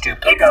selfish to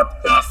pick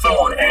up the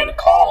phone and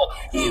call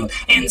you.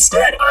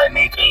 Instead, I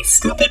make a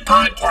stupid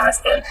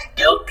podcast and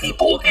guilt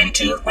people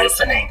into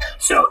listening.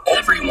 So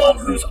everyone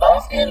who's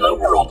off in the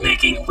world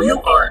making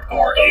real art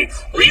or a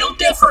real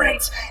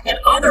difference in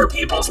other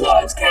people's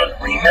lives can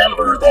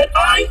remember that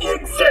I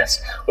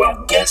exist.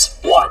 Well, guess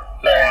what?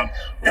 Man,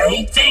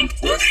 they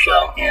think this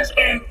show is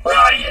a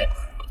riot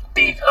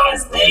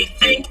because they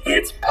think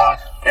it's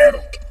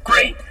pathetic.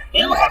 Great,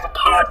 you have a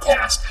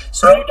podcast,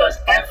 so does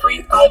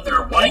every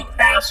other white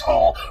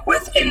asshole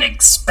with an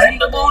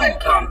expendable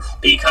income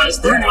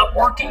because they're not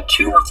working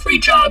 2 or 3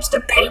 jobs to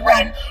pay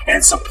rent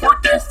and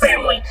support their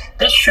family.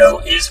 This show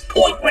is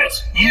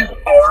pointless. You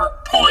are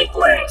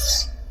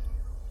pointless.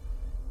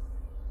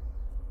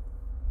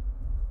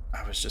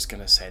 I was just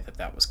gonna say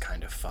that was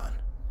kind of fun.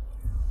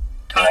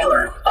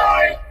 Tyler,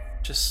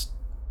 Just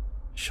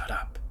shut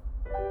up.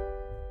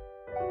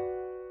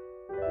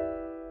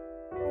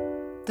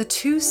 The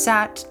two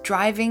sat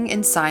driving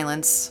in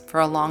silence for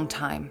a long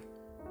time.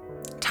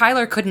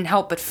 Tyler couldn't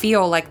help but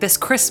feel like this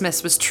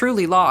Christmas was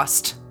truly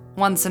lost,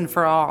 once and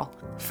for all.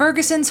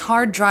 Ferguson's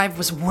hard drive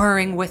was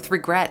whirring with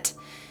regret.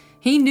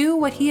 He knew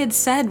what he had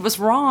said was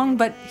wrong,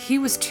 but he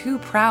was too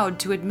proud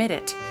to admit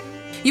it.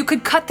 You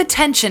could cut the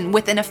tension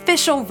with an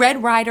official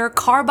Red Ryder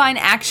carbine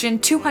action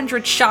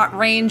 200-shot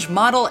range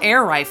model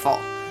air rifle.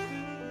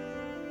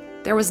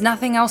 There was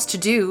nothing else to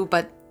do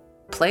but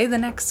play the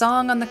next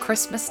song on the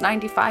Christmas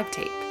 '95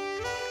 tape.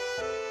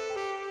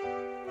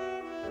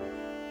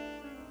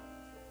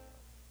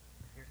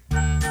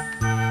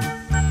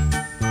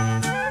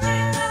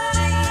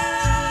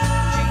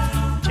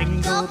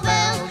 Jingle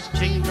bells,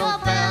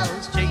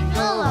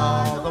 jingle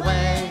all the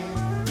way.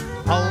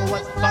 Oh,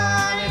 what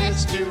fun it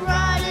is to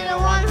ride in a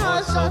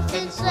one-horse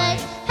open sleigh.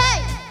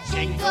 Hey!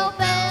 Jingle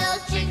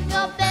bells,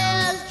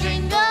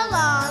 jingle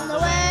all the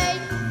way.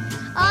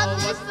 On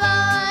this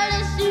fun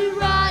is to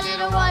ride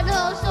in a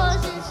one-horse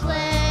open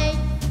sleigh.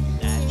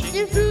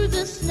 Dashing through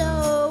the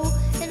snow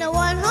in a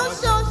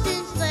one-horse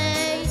open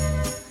sleigh.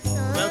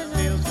 The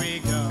fields we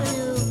go,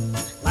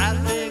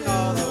 laughing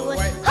all the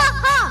way. Ha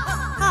ha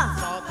ha!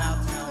 All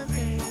out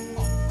coming.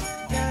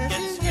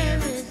 Nothing here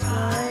is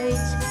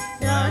right.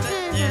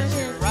 Nothing is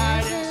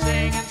riding,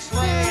 singing,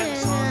 sleighing,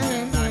 song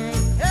tonight.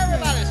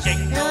 Everybody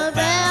jingle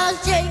bells,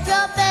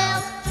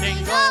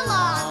 jingle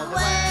all the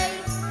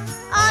way.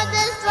 On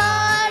this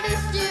fun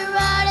is to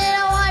ride in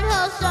a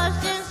one-horse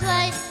open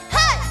sleigh.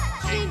 Hey!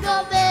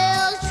 Jingle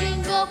bells,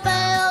 jingle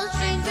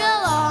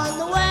all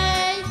the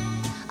way.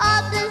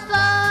 On this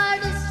fun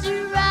is to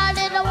ride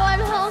in a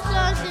one-horse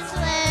open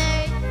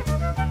sleigh.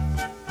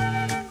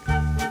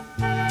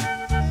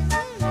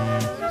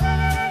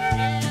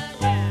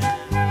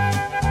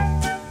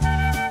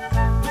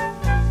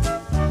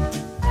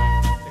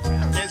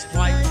 It's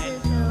white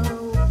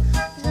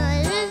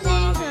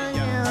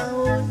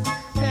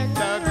and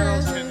the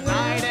girls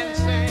tonight and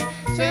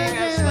sing a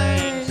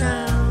sleighing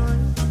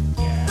song.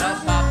 The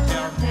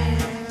bobtail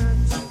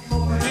dance,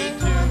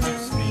 42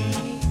 is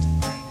sweet.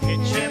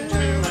 Hitch him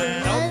to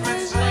an open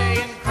sleigh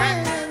and crack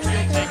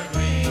music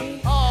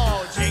me.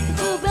 Oh,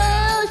 jingle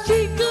bells,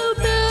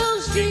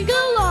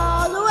 jingle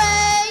all the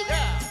way.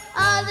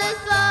 On this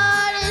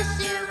fun is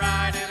to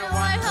ride in a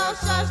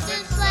one-horse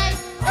open sleigh.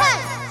 Hey!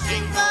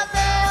 Jingle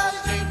bells,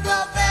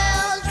 jingle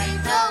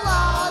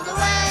all the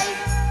way.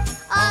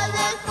 On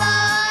this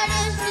fun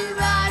is to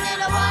ride in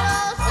a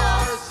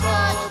one-horse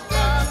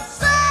open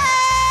sleigh.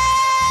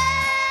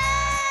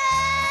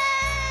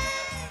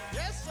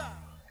 Yes, sir.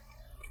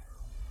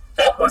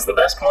 that was the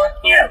best one?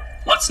 Yeah.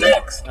 What's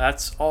next?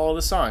 That's all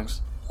the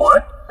songs.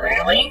 What?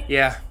 Really?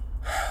 Yeah.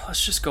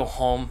 Let's just go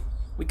home.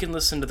 We can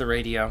listen to the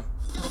radio.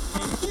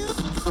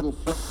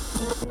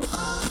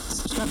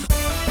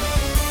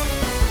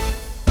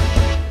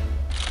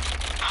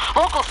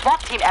 Local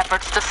SWAT team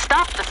efforts to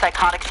stop the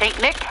psychotic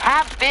St. Nick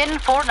have been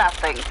for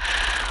nothing.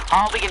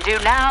 All we can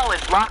do now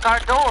is lock our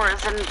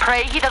doors and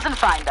pray he doesn't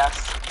find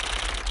us.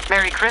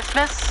 Merry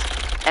Christmas,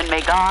 and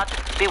may God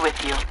be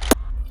with you.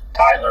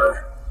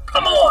 Tyler,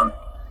 come on.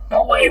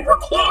 No way, we're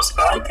close.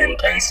 I can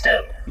taste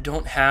it. You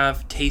don't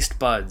have taste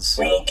buds.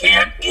 We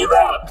can't give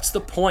up. What's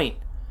the point?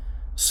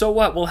 So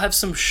what? We'll have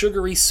some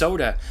sugary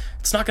soda.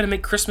 It's not going to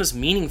make Christmas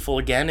meaningful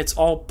again. It's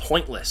all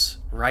pointless,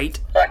 right?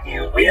 But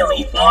you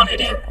really wanted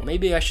it. Well,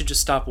 maybe I should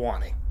just stop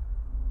wanting.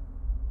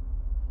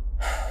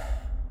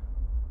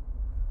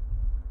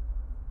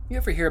 You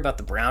ever hear about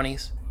the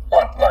brownies?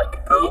 What,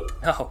 like poop?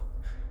 No.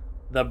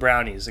 The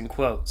brownies, in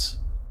quotes.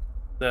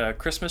 The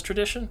Christmas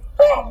tradition?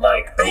 Oh,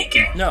 like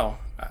baking? No.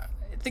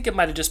 I think it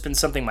might have just been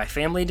something my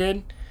family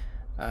did.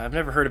 I've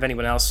never heard of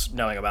anyone else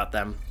knowing about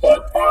them.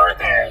 What are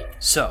they?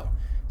 So,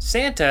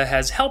 Santa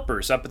has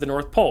helpers up at the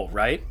North Pole,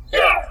 right?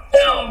 Yeah,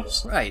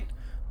 elves. Right.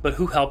 But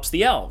who helps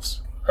the elves?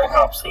 Who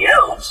helps the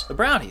elves? The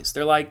brownies.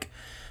 They're like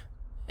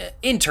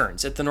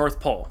interns at the North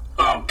Pole.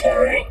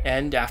 Okay.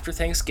 And after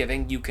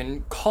Thanksgiving, you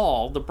can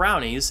call the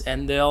brownies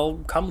and they'll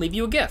come leave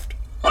you a gift.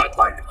 What,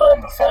 like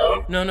on the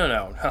phone?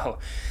 No.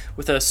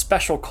 With a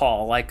special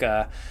call, like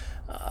a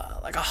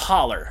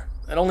holler.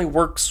 It only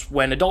works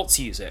when adults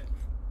use it.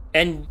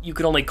 And you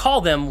can only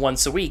call them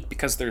once a week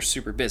because they're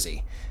super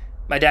busy.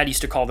 My dad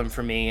used to call them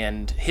for me,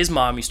 and his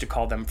mom used to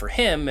call them for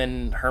him,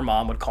 and her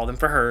mom would call them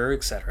for her,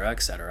 etc.,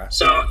 etc.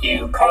 So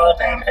you call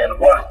them and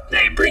what?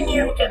 They bring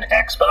you an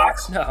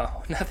Xbox?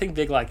 No, nothing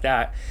big like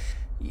that.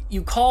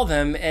 You call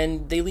them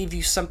and they leave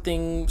you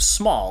something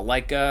small,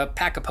 like a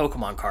pack of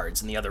Pokemon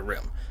cards in the other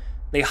room.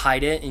 They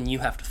hide it and you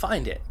have to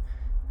find it.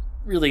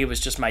 Really, it was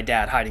just my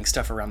dad hiding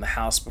stuff around the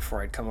house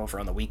before I'd come over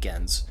on the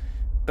weekends.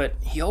 But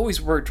he always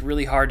worked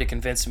really hard to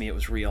convince me it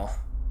was real.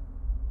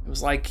 It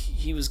was like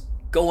he was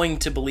going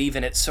to believe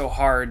in it so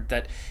hard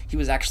that he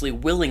was actually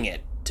willing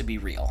it to be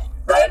real.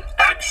 That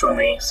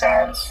actually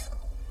sounds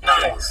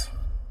nice.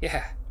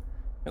 Yeah,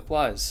 it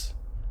was.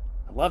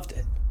 I loved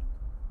it.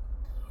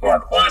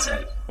 What was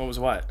it? What was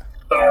what?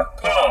 The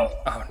call.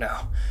 Oh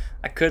no,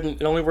 I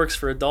couldn't. It only works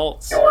for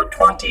adults. You're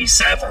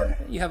 27.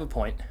 You have a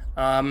point.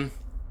 I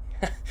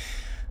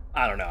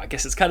don't know. I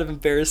guess it's kind of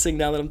embarrassing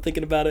now that I'm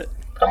thinking about it.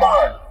 Come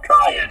on,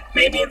 try it.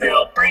 Maybe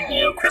they'll bring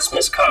you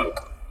Christmas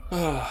Coke.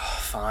 Oh,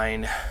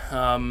 fine.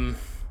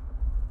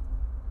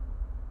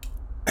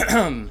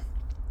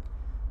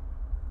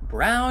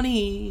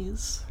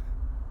 Brownies.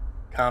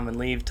 Come and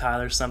leave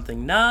Tyler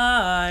something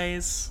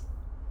nice.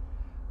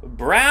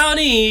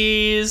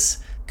 Brownies.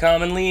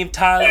 Come and leave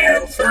Tyler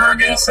And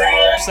Ferguson.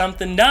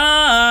 something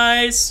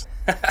nice.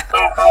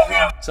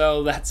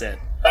 So that's it.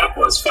 That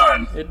was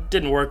fun. It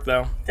didn't work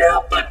though. Yeah,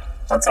 but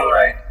that's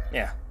alright.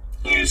 Yeah.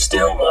 You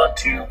still want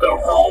to go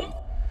home?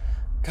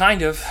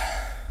 Kind of.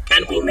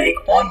 Can we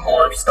make one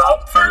more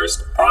stop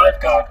first?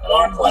 I've got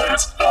one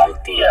last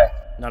idea.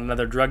 Not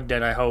another drug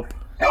den, I hope.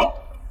 Nope.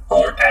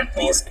 Or at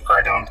least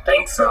I don't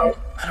think so.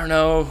 I don't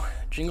know.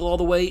 Jingle All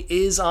the Way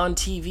is on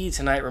TV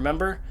tonight,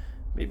 remember?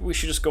 Maybe we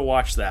should just go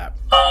watch that.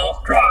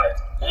 I'll drive.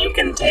 You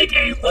can take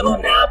a little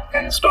nap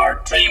and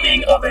start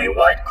dreaming of a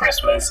white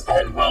Christmas,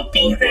 and we'll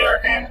be there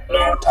in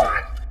no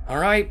time.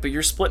 Alright, but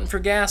you're splitting for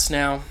gas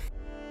now.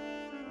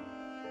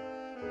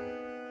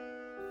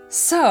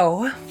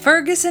 So,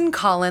 Ferguson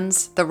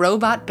Collins, the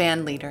robot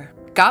band leader,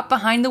 got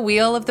behind the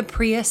wheel of the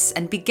Prius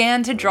and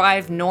began to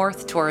drive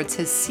north towards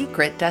his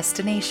secret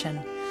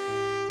destination.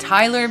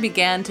 Tyler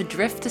began to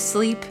drift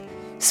asleep,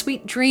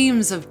 sweet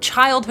dreams of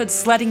childhood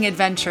sledding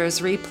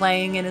adventures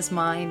replaying in his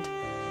mind.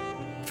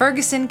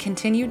 Ferguson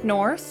continued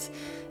north,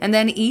 and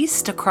then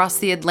east across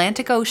the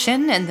Atlantic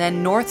Ocean, and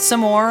then north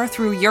some more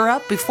through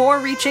Europe before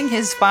reaching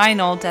his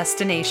final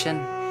destination.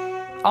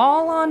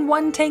 All on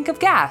one tank of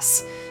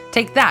gas.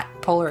 Take that,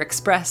 Polar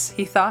Express,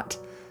 he thought.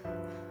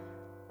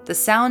 The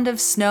sound of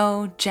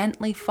snow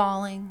gently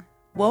falling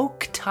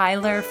woke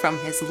Tyler from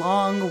his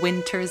long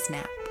winter's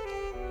nap.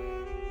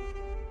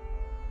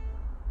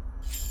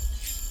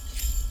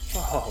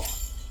 Oh,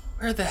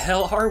 where the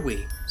hell are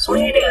we?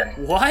 Sweden.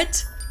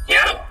 What?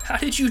 Yeah, How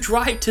did you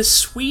drive to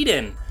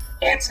Sweden?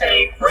 it's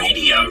a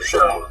radio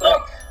show.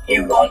 Look,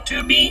 you want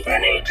to be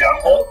in a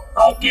jungle?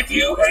 I'll give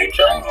you a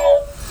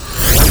jungle.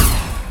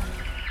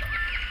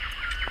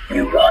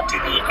 You want to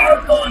be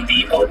out on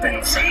the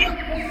open sea?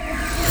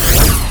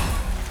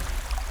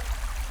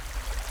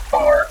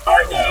 Or,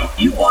 I know,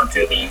 you want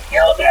to be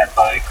yelled at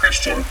by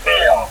Christian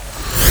Bale.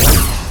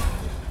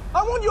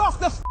 I want you off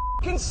the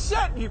f***ing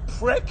set, you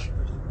prick!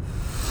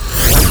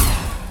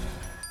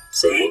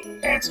 See?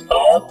 It's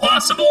all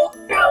possible.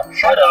 Now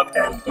shut up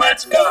and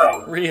let's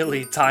go.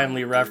 Really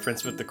timely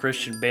reference with the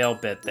Christian Bale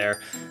bit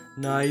there.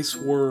 Nice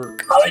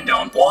work. I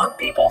don't want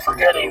people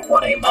forgetting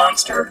what a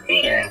monster he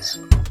is.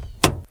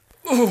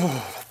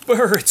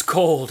 Brr, it's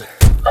cold.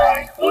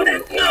 I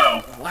wouldn't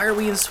know. Why are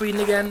we in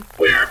Sweden again?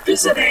 We're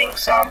visiting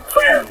some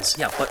friends.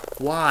 Yeah, but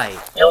why?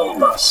 You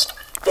must.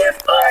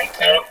 If I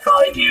can't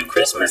find you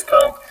Christmas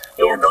Coke,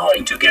 you're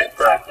going to get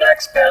that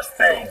next best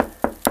thing.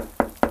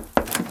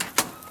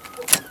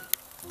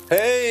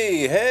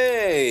 Hej,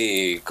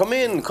 hej! Kom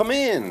in!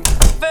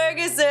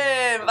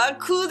 Ferguson, vad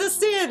kul att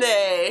se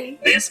dig!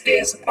 This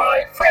is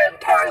my friend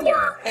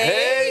Tyler.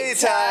 Hej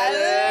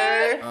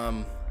Tyler!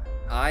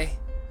 Hi?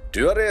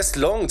 Du har rest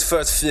långt för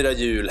att fira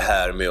jul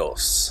här med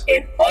oss.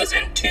 It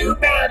wasn't too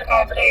bad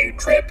of a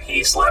trip.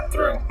 He slept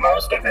through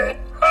most of it.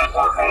 Ha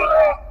ha ha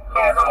ha.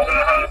 Ha ha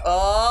ha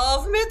ha.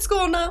 Av med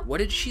skorna! What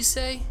did she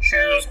say?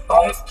 Shoes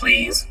off,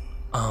 please.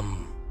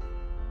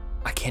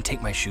 I can't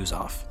take my shoes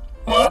off.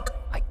 What?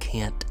 I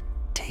can't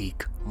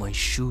take my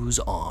shoes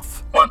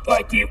off. What,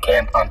 like you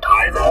can't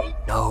untie them?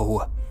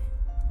 No.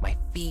 My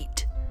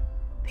feet.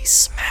 They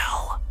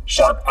smell.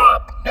 Shut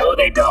up. No,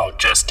 they don't.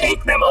 Just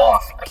take them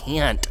off. I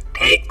can't.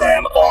 Take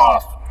them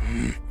off.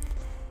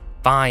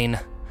 Fine.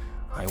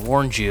 I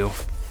warned you.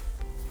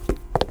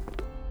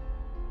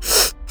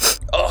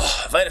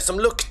 Vad Vad är det som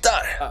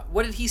luktar?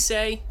 What did he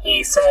say?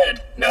 He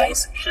said,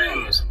 nice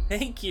shoes.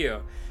 Thank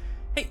you.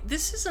 Hey,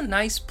 this is a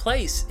nice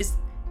place.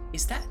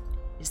 Is that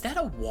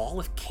a wall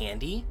of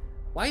candy?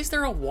 Why is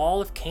there a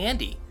wall of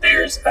candy?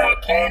 There's a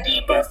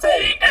candy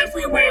buffet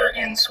everywhere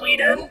in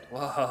Sweden.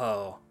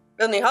 Whoa.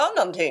 Vill ni ha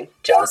någonting?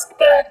 Just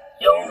that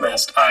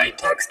Julmust I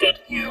texted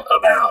you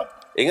about.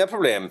 Inga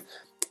problem.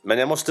 Men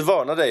jag måste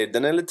varna dig,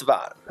 den är lite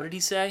varm. What did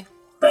he say?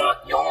 The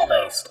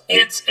Julmust,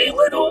 it's a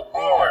little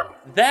warm.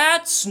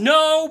 That's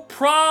no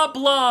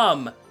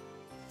problem!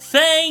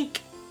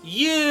 Thank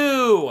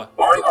you!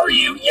 Why are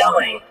you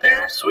yelling?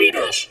 They're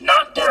Swedish,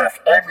 not deaf.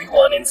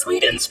 Everyone in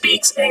Sweden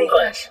speaks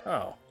English.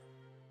 Oh.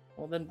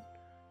 Well then,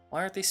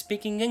 why aren't they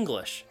speaking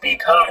English?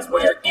 Because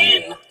we're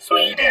in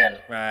Sweden.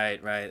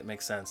 Right, it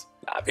makes sense.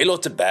 Ja, vi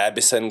låter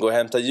bebisen gå och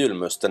hämta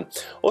julmusten.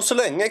 Och så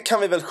länge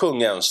kan vi väl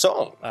sjunga en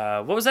sång.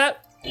 What was that?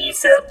 He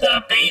said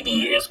the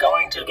baby is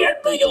going to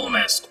get the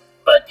Julmust.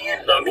 But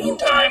in the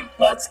meantime,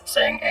 let's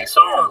sing a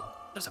song.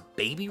 There's a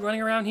baby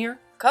running around here?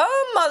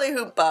 Kom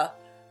allihopa!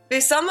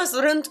 Vi samlas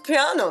runt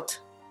pianot.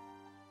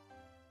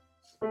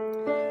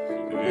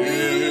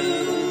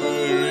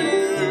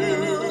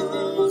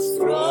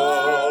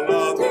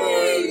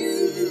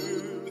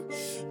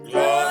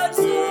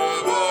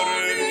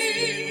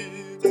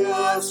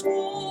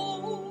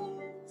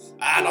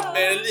 Något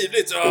mer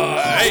livligt.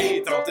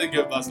 Hej,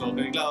 tomtegubbar slår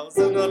vi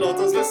glasen och låt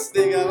oss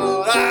lustiga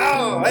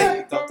vara.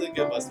 Hej,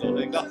 tomtegubbar slår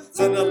vi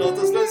glasen och låt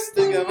oss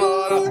lustiga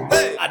vara.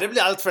 Hej! Ja, det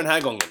blir allt för den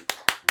här gången.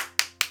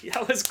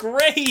 That was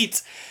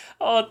great!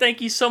 Oh,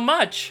 thank you so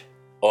much.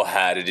 Och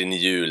här är din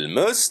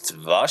julmust.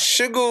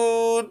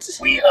 Varsågod.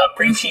 We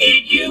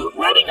appreciate you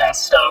letting us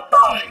stop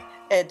by.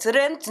 Ett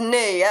rent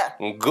nöje.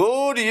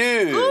 God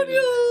jul! God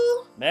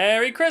jul!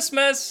 Merry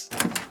Christmas!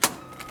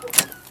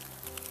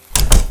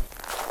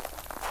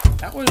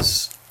 That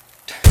was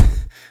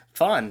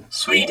fun.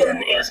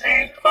 Sweden is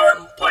a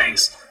fun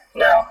place.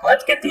 Now,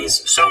 let's get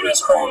these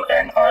sodas home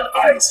and on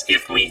ice.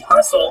 If we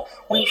hustle,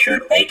 we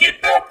should make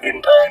it back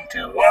in time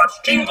to watch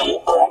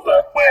Jingle All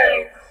the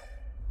Way.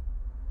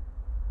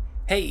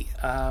 Hey,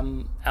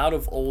 out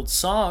of old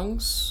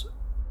songs,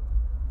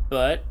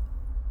 but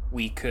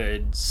we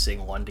could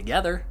sing one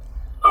together.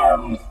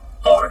 Are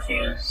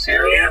you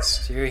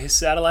serious? Sirius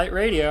Satellite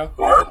Radio.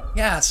 What?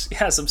 Yes,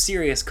 I'm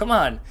serious. Come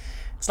on.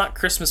 It's not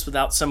Christmas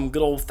without some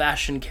good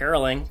old-fashioned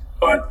caroling.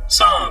 What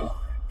song?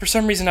 For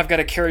some reason, I've got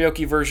a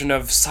karaoke version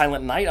of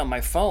Silent Night on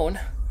my phone.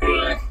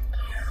 Fine.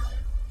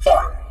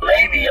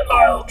 Maybe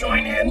I'll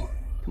join in.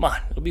 Come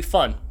on, it'll be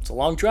fun. It's a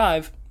long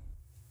drive.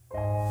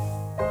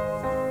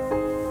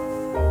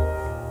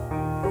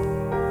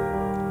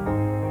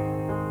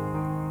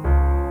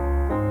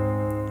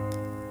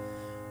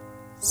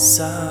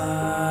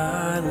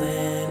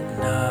 Silent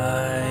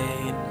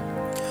night,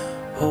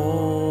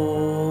 holy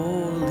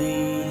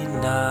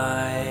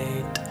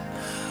night,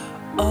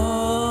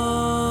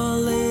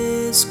 all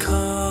is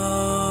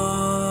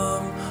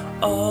calm,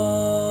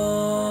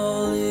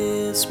 all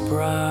is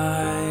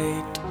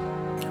bright,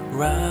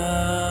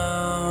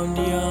 round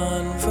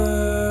yon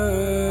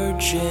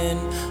virgin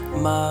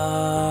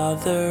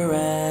mother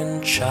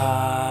and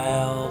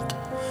child,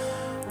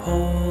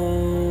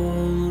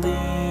 holy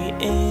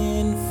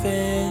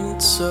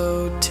infant,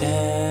 so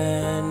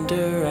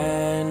tender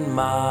and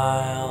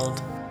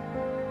mild,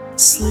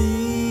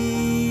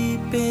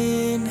 sleep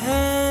in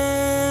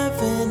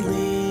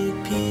heavenly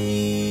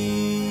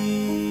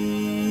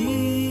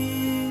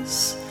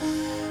peace,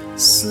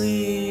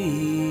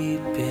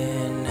 sleep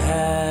in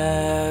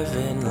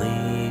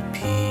heavenly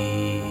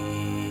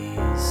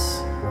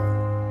peace.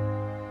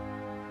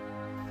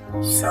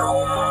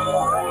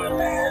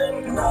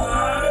 Silent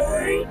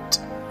night,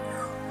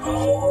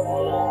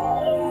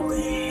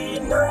 holy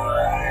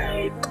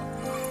night,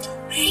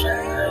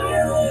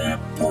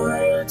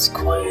 shepherds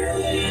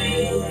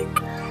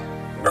quake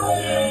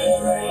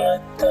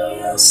at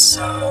the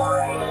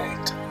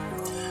sight,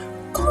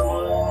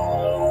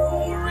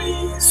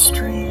 glory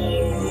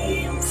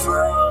stream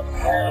from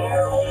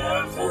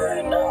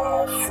heaven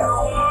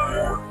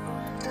afar,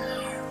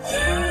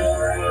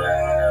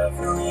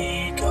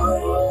 heavenly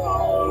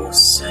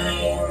ghosts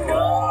sing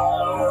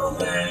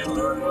hallelujah,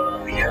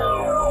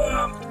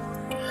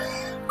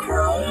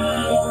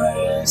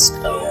 Christ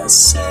the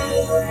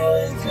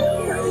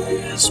Savior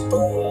is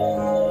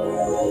born,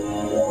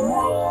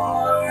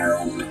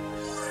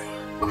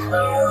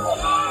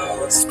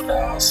 Christ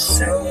the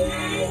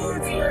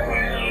Savior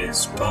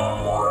is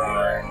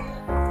born.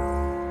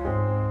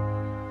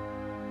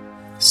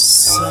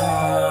 Silent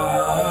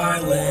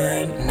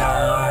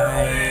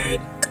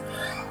night,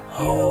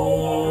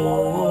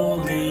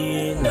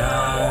 holy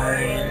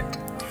night,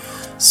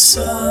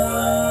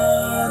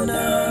 Son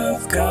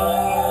of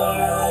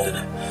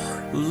God,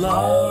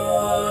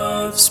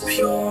 love's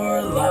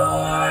pure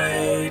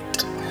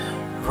light,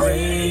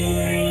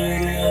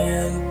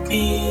 radiant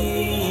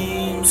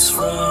beams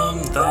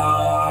from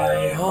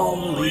thy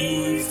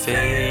holy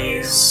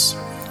face,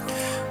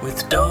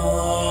 with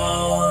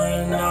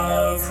dawn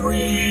of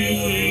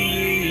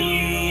redeeming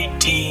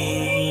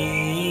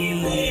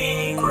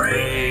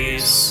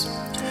grace.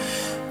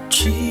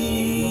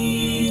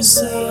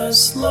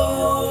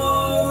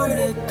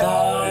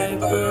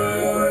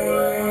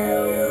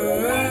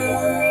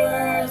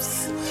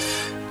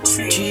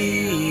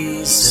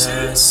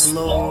 Jesus,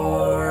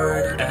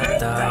 Lord, at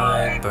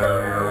thy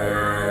birth.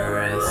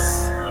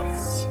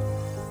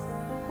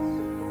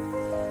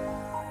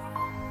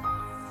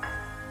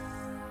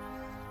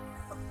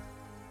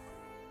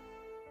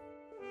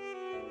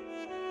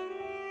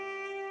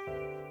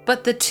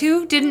 But the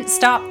two didn't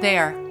stop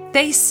there.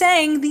 They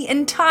sang the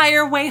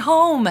entire way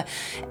home.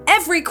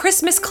 Every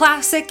Christmas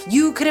classic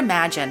you could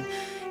imagine.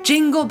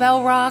 Jingle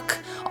Bell Rock,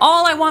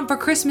 All I Want for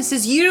Christmas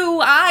Is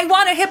You, I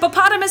Want a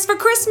Hippopotamus for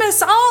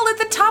Christmas, all at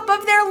the top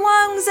of their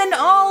lungs and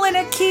all in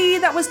a key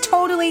that was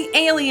totally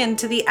alien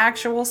to the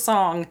actual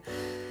song.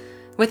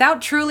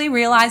 Without truly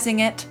realizing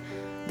it,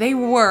 they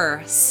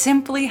were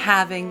simply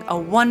having a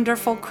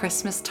wonderful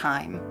Christmas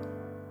time.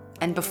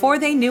 And before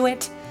they knew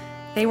it,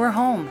 they were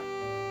home.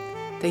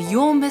 The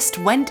Yule Mist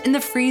went in the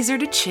freezer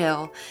to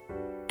chill,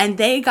 and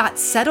they got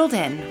settled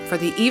in for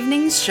the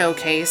evening's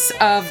showcase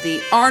of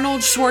the Arnold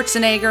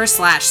Schwarzenegger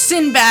 /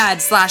 Sinbad /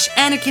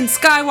 Anakin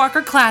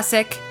Skywalker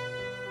classic,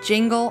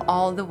 Jingle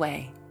All the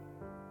Way.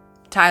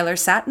 Tyler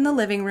sat in the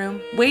living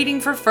room,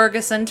 waiting for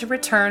Ferguson to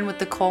return with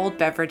the cold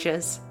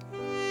beverages.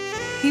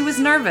 He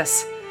was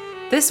nervous.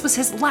 This was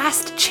his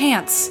last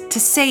chance to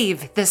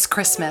save this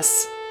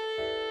Christmas.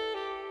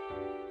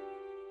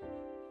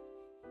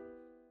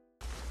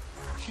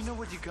 You know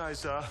what you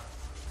guys are?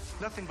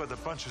 Nothing but a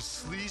bunch of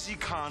sleazy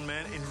con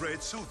men in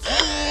red suits.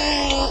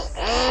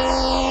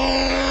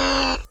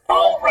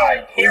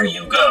 Alright, here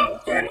you go.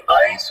 An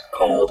ice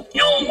cold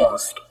Yule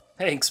Mist.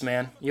 Thanks,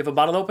 man. You have a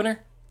bottle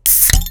opener?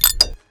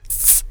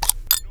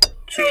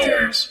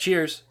 Cheers.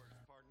 Cheers.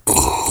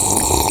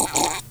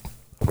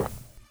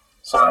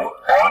 So,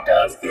 how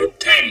does it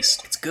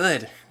taste? It's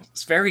good.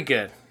 It's very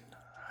good.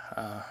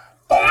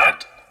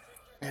 But?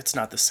 It's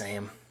not the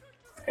same.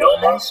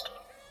 Almost?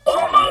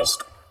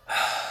 Almost.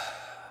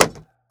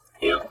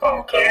 You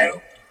okay?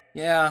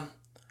 Yeah.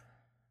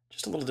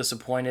 Just a little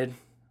disappointed.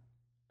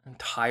 I'm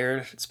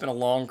tired. It's been a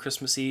long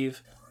Christmas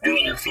Eve. Do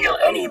you feel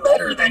any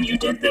better than you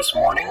did this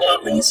morning,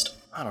 at least?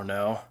 I don't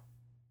know.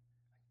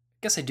 I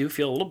guess I do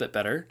feel a little bit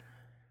better.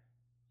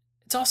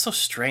 It's also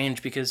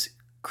strange because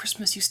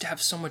Christmas used to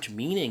have so much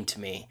meaning to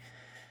me.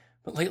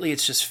 But lately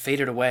it's just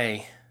faded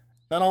away.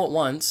 Not all at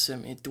once. I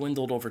mean, it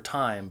dwindled over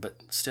time, but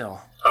still.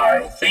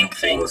 I think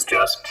things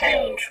just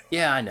change.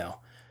 Yeah, I know.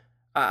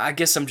 I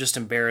guess I'm just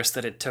embarrassed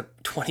that it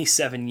took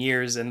 27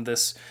 years and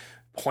this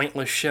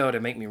pointless show to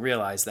make me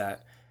realize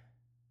that.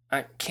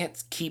 I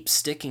can't keep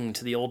sticking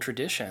to the old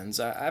traditions.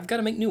 I've got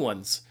to make new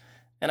ones.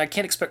 And I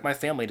can't expect my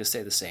family to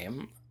stay the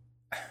same.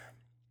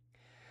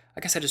 I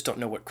guess I just don't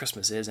know what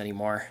Christmas is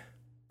anymore.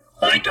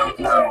 I don't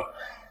know.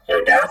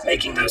 Your dad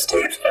making those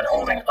tapes and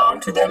holding on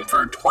to them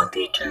for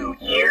 22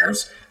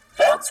 years?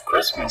 That's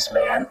Christmas,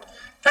 man.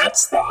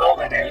 That's the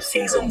holiday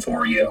season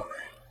for you.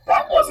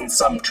 That wasn't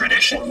some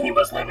tradition he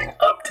was living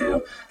up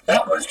to.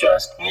 That was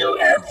just you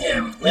and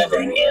him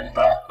living in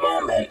the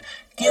moment,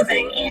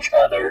 giving each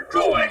other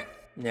joy.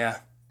 Yeah.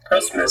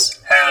 Christmas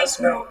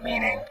has no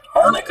meaning.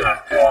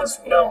 Hanukkah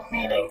has no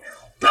meaning.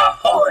 The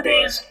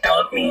holidays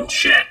don't mean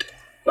shit.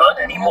 Not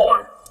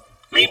anymore.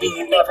 Maybe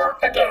never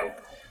again.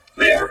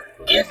 They're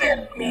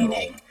given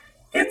meaning.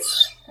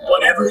 It's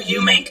whatever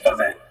you make of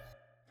it.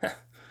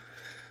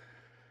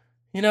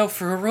 You know,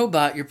 for a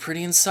robot, you're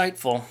pretty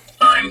insightful.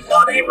 I'm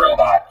not a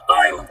robot.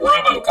 I'm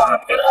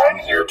RoboCop, and I'm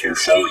here to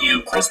show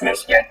you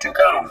Christmas yet to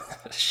come.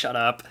 Shut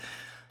up.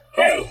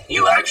 Hey,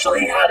 you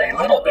actually had a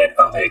little bit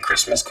of a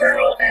Christmas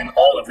Carol in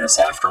all of this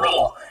after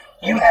all.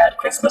 You had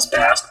Christmas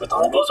Past with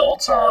all those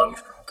old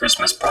songs,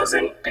 Christmas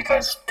Present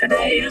because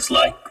today is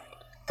like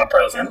the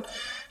present,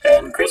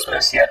 and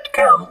Christmas Yet to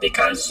Come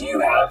because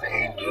you have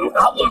a new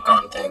outlook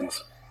on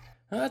things.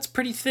 That's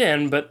pretty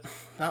thin, but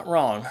not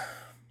wrong.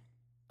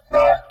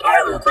 The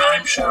Tyler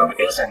Grimes Show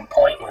isn't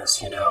pointless,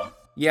 you know.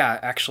 Yeah,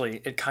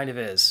 actually, it kind of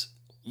is.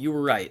 You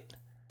were right.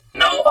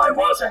 No, I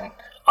wasn't.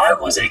 I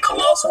was a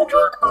colossal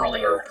jerk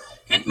earlier.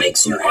 It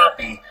makes you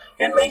happy.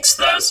 It makes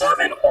the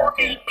 7 or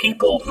 8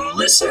 people who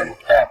listen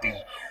happy.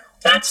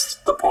 That's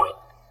the point.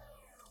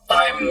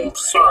 I'm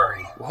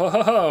sorry.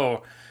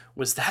 Whoa!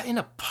 Was that an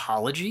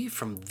apology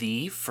from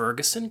the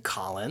Ferguson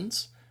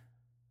Collins?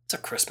 It's a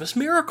Christmas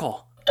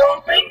miracle.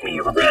 Don't make me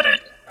regret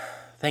it.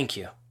 Thank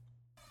you.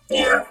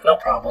 Yeah, no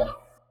problem.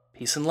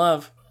 Peace and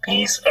love.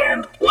 Peace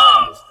and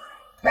love.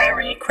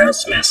 Merry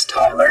Christmas,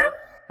 Tyler.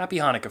 Happy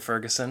Hanukkah,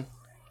 Ferguson.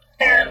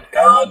 And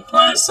God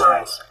bless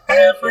us,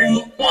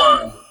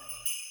 everyone.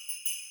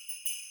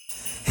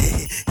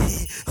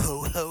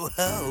 Ho, ho,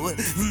 ho.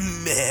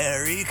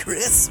 Merry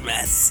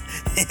Christmas.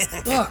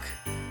 Look,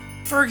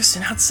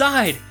 Ferguson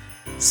outside.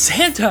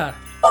 Santa.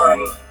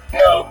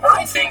 No,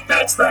 I think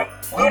that's the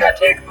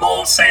lunatic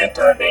mole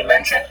Santa they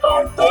mentioned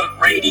on the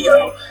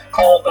radio.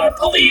 Call the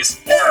police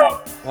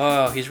now.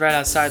 Whoa, he's right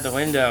outside the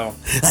window.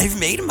 I've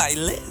made my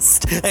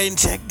list and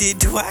checked it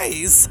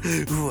twice.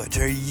 What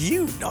are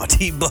you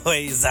naughty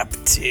boys up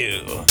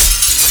to?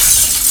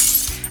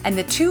 And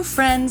the two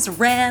friends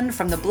ran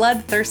from the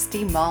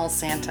bloodthirsty mall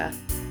Santa.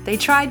 They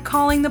tried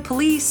calling the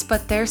police,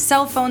 but their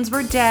cell phones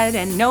were dead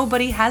and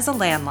nobody has a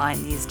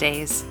landline these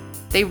days.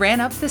 They ran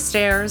up the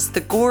stairs,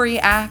 the gory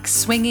axe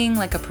swinging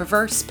like a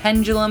perverse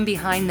pendulum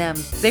behind them.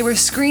 They were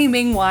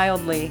screaming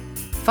wildly.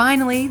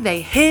 Finally,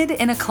 they hid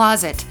in a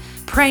closet,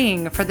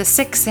 praying for the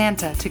sick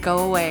Santa to go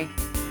away.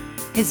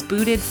 His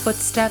booted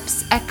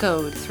footsteps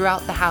echoed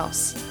throughout the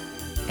house,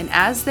 and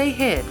as they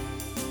hid,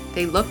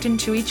 they looked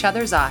into each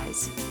other's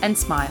eyes and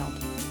smiled.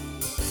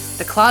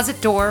 The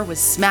closet door was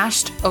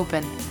smashed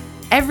open.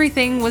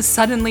 Everything was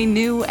suddenly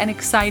new and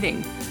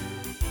exciting.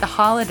 The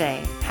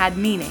holiday had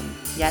meaning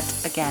yet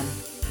again.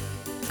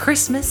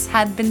 Christmas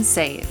had been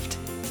saved.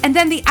 And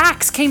then the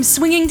axe came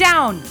swinging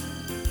down.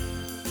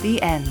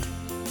 The end.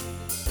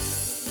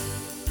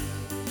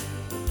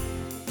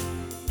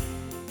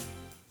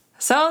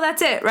 So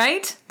that's it,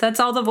 right? That's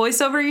all the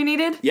voiceover you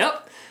needed?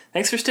 Yep.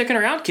 Thanks for sticking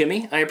around,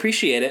 Kimmy. I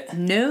appreciate it.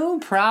 No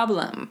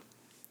problem.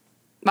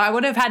 I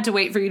would have had to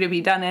wait for you to be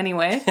done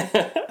anyway.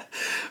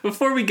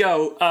 Before we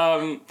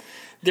go,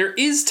 there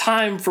is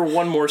time for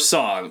one more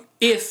song,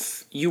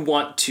 if you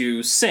want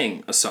to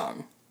sing a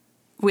song.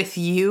 With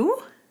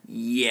you?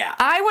 Yeah.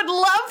 I would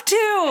love to!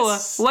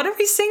 Yes. What are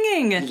we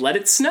singing? Let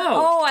It Snow.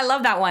 Oh, I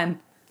love that one.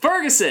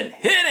 Ferguson,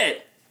 hit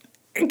it!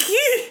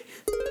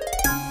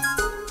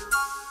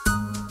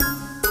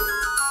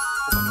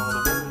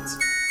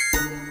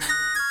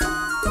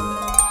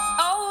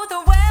 Oh, the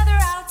weather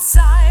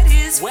outside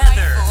is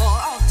weather.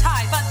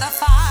 Outside, but the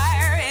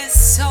fire is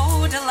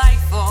so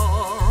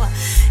delightful.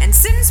 And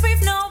since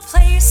we've no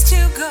place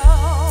to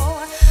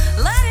go,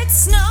 let it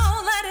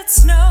snow, let it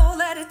snow,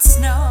 let it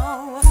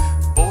snow.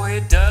 Boy,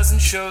 it doesn't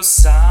show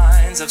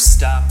signs of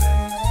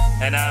stopping,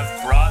 and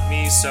I've brought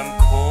me some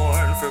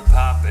corn for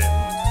popping.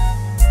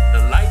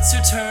 The lights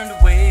are turned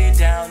way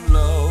down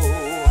low.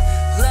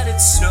 Let it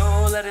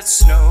snow, let it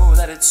snow,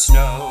 let it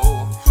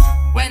snow.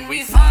 When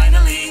we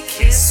finally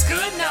kiss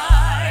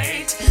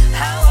goodnight,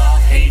 how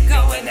I'll hate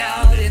going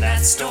out in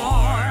that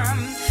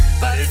storm.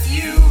 But if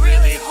you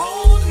really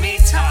hold me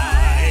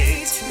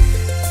tight,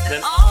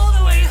 then all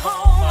the way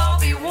home I'll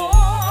be warm.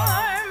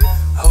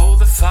 Oh,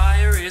 the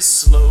fire is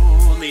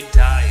slowly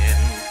dying,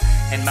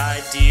 and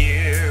my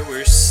dear,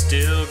 we're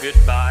still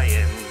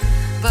goodbying.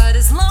 But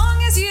as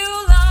long as you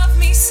love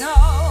me so,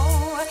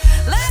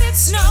 let it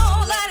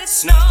snow, let it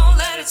snow,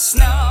 let it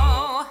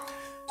snow.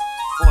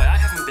 Boy, I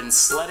haven't been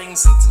sledding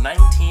since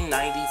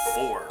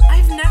 1994.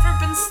 I've never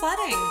been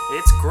sledding.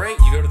 It's great.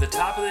 You go to the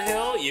top of the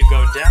hill, you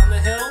go down the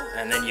hill,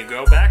 and then you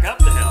go back up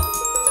the hill.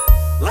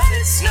 Let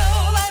it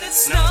snow, let it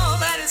snow,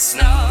 let it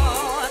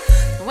snow.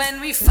 When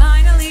we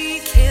finally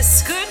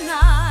kiss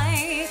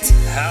goodnight,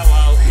 how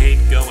I'll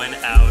hate going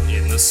out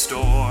in the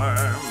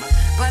storm.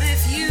 But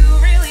if you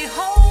really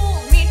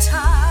hold me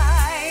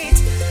tight,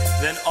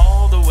 then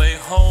all the way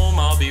home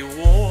I'll be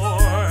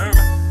warm.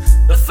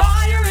 The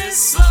fire is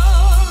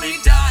slowly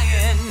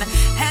dying,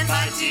 and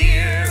my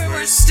dear,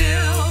 we're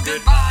still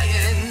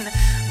goodbying.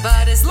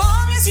 But as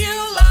long as you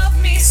love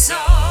me so,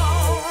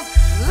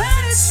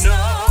 let it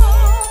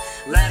snow,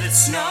 let it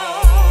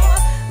snow,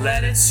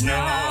 let it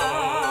snow.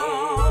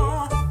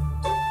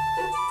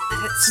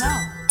 Let it snow.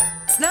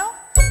 Snow?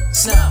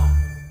 Snow.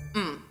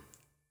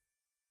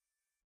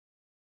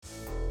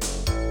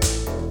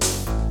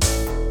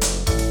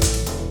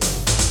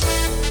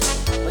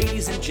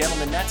 Ladies and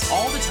gentlemen, that's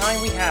all the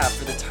time we have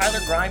for the Tyler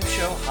Grimes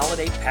Show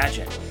Holiday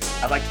Pageant.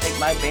 I'd like to thank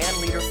my band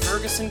leader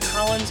Ferguson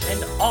Collins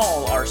and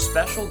all our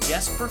special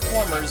guest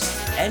performers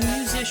and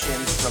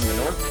musicians from the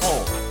North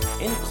Pole,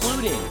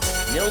 including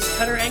Nils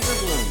Petter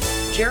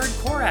Ankerbloom, Jared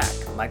Korak,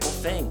 Michael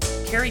Fink,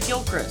 Carrie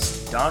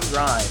Gilchrist, Don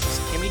Grimes,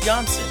 Kimmy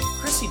Johnson,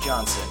 Chrissy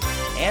Johnson,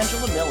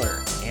 Angela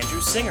Miller,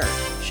 Andrew Singer,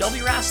 Shelby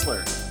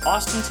Rassler,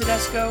 Austin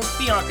Tedesco,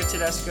 Bianca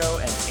Tedesco,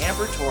 and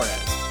Amber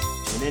Torres.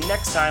 Tune in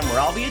next time where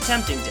I'll be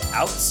attempting to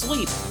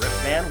outsleep Rip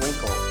Van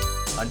Winkle.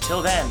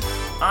 Until then,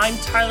 I'm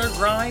Tyler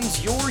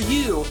Grimes, you're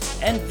you,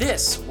 and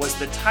this was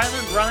the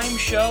Tyler Grimes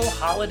Show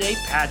Holiday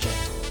Pageant.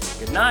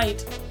 Good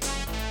night.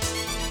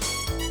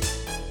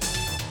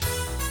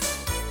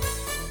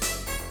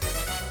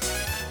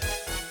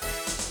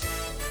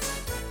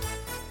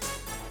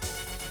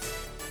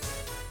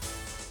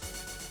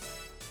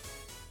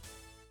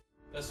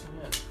 Best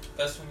one yet.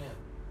 Best one yet.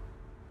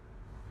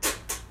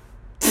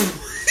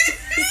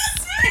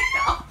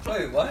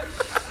 Wait, what?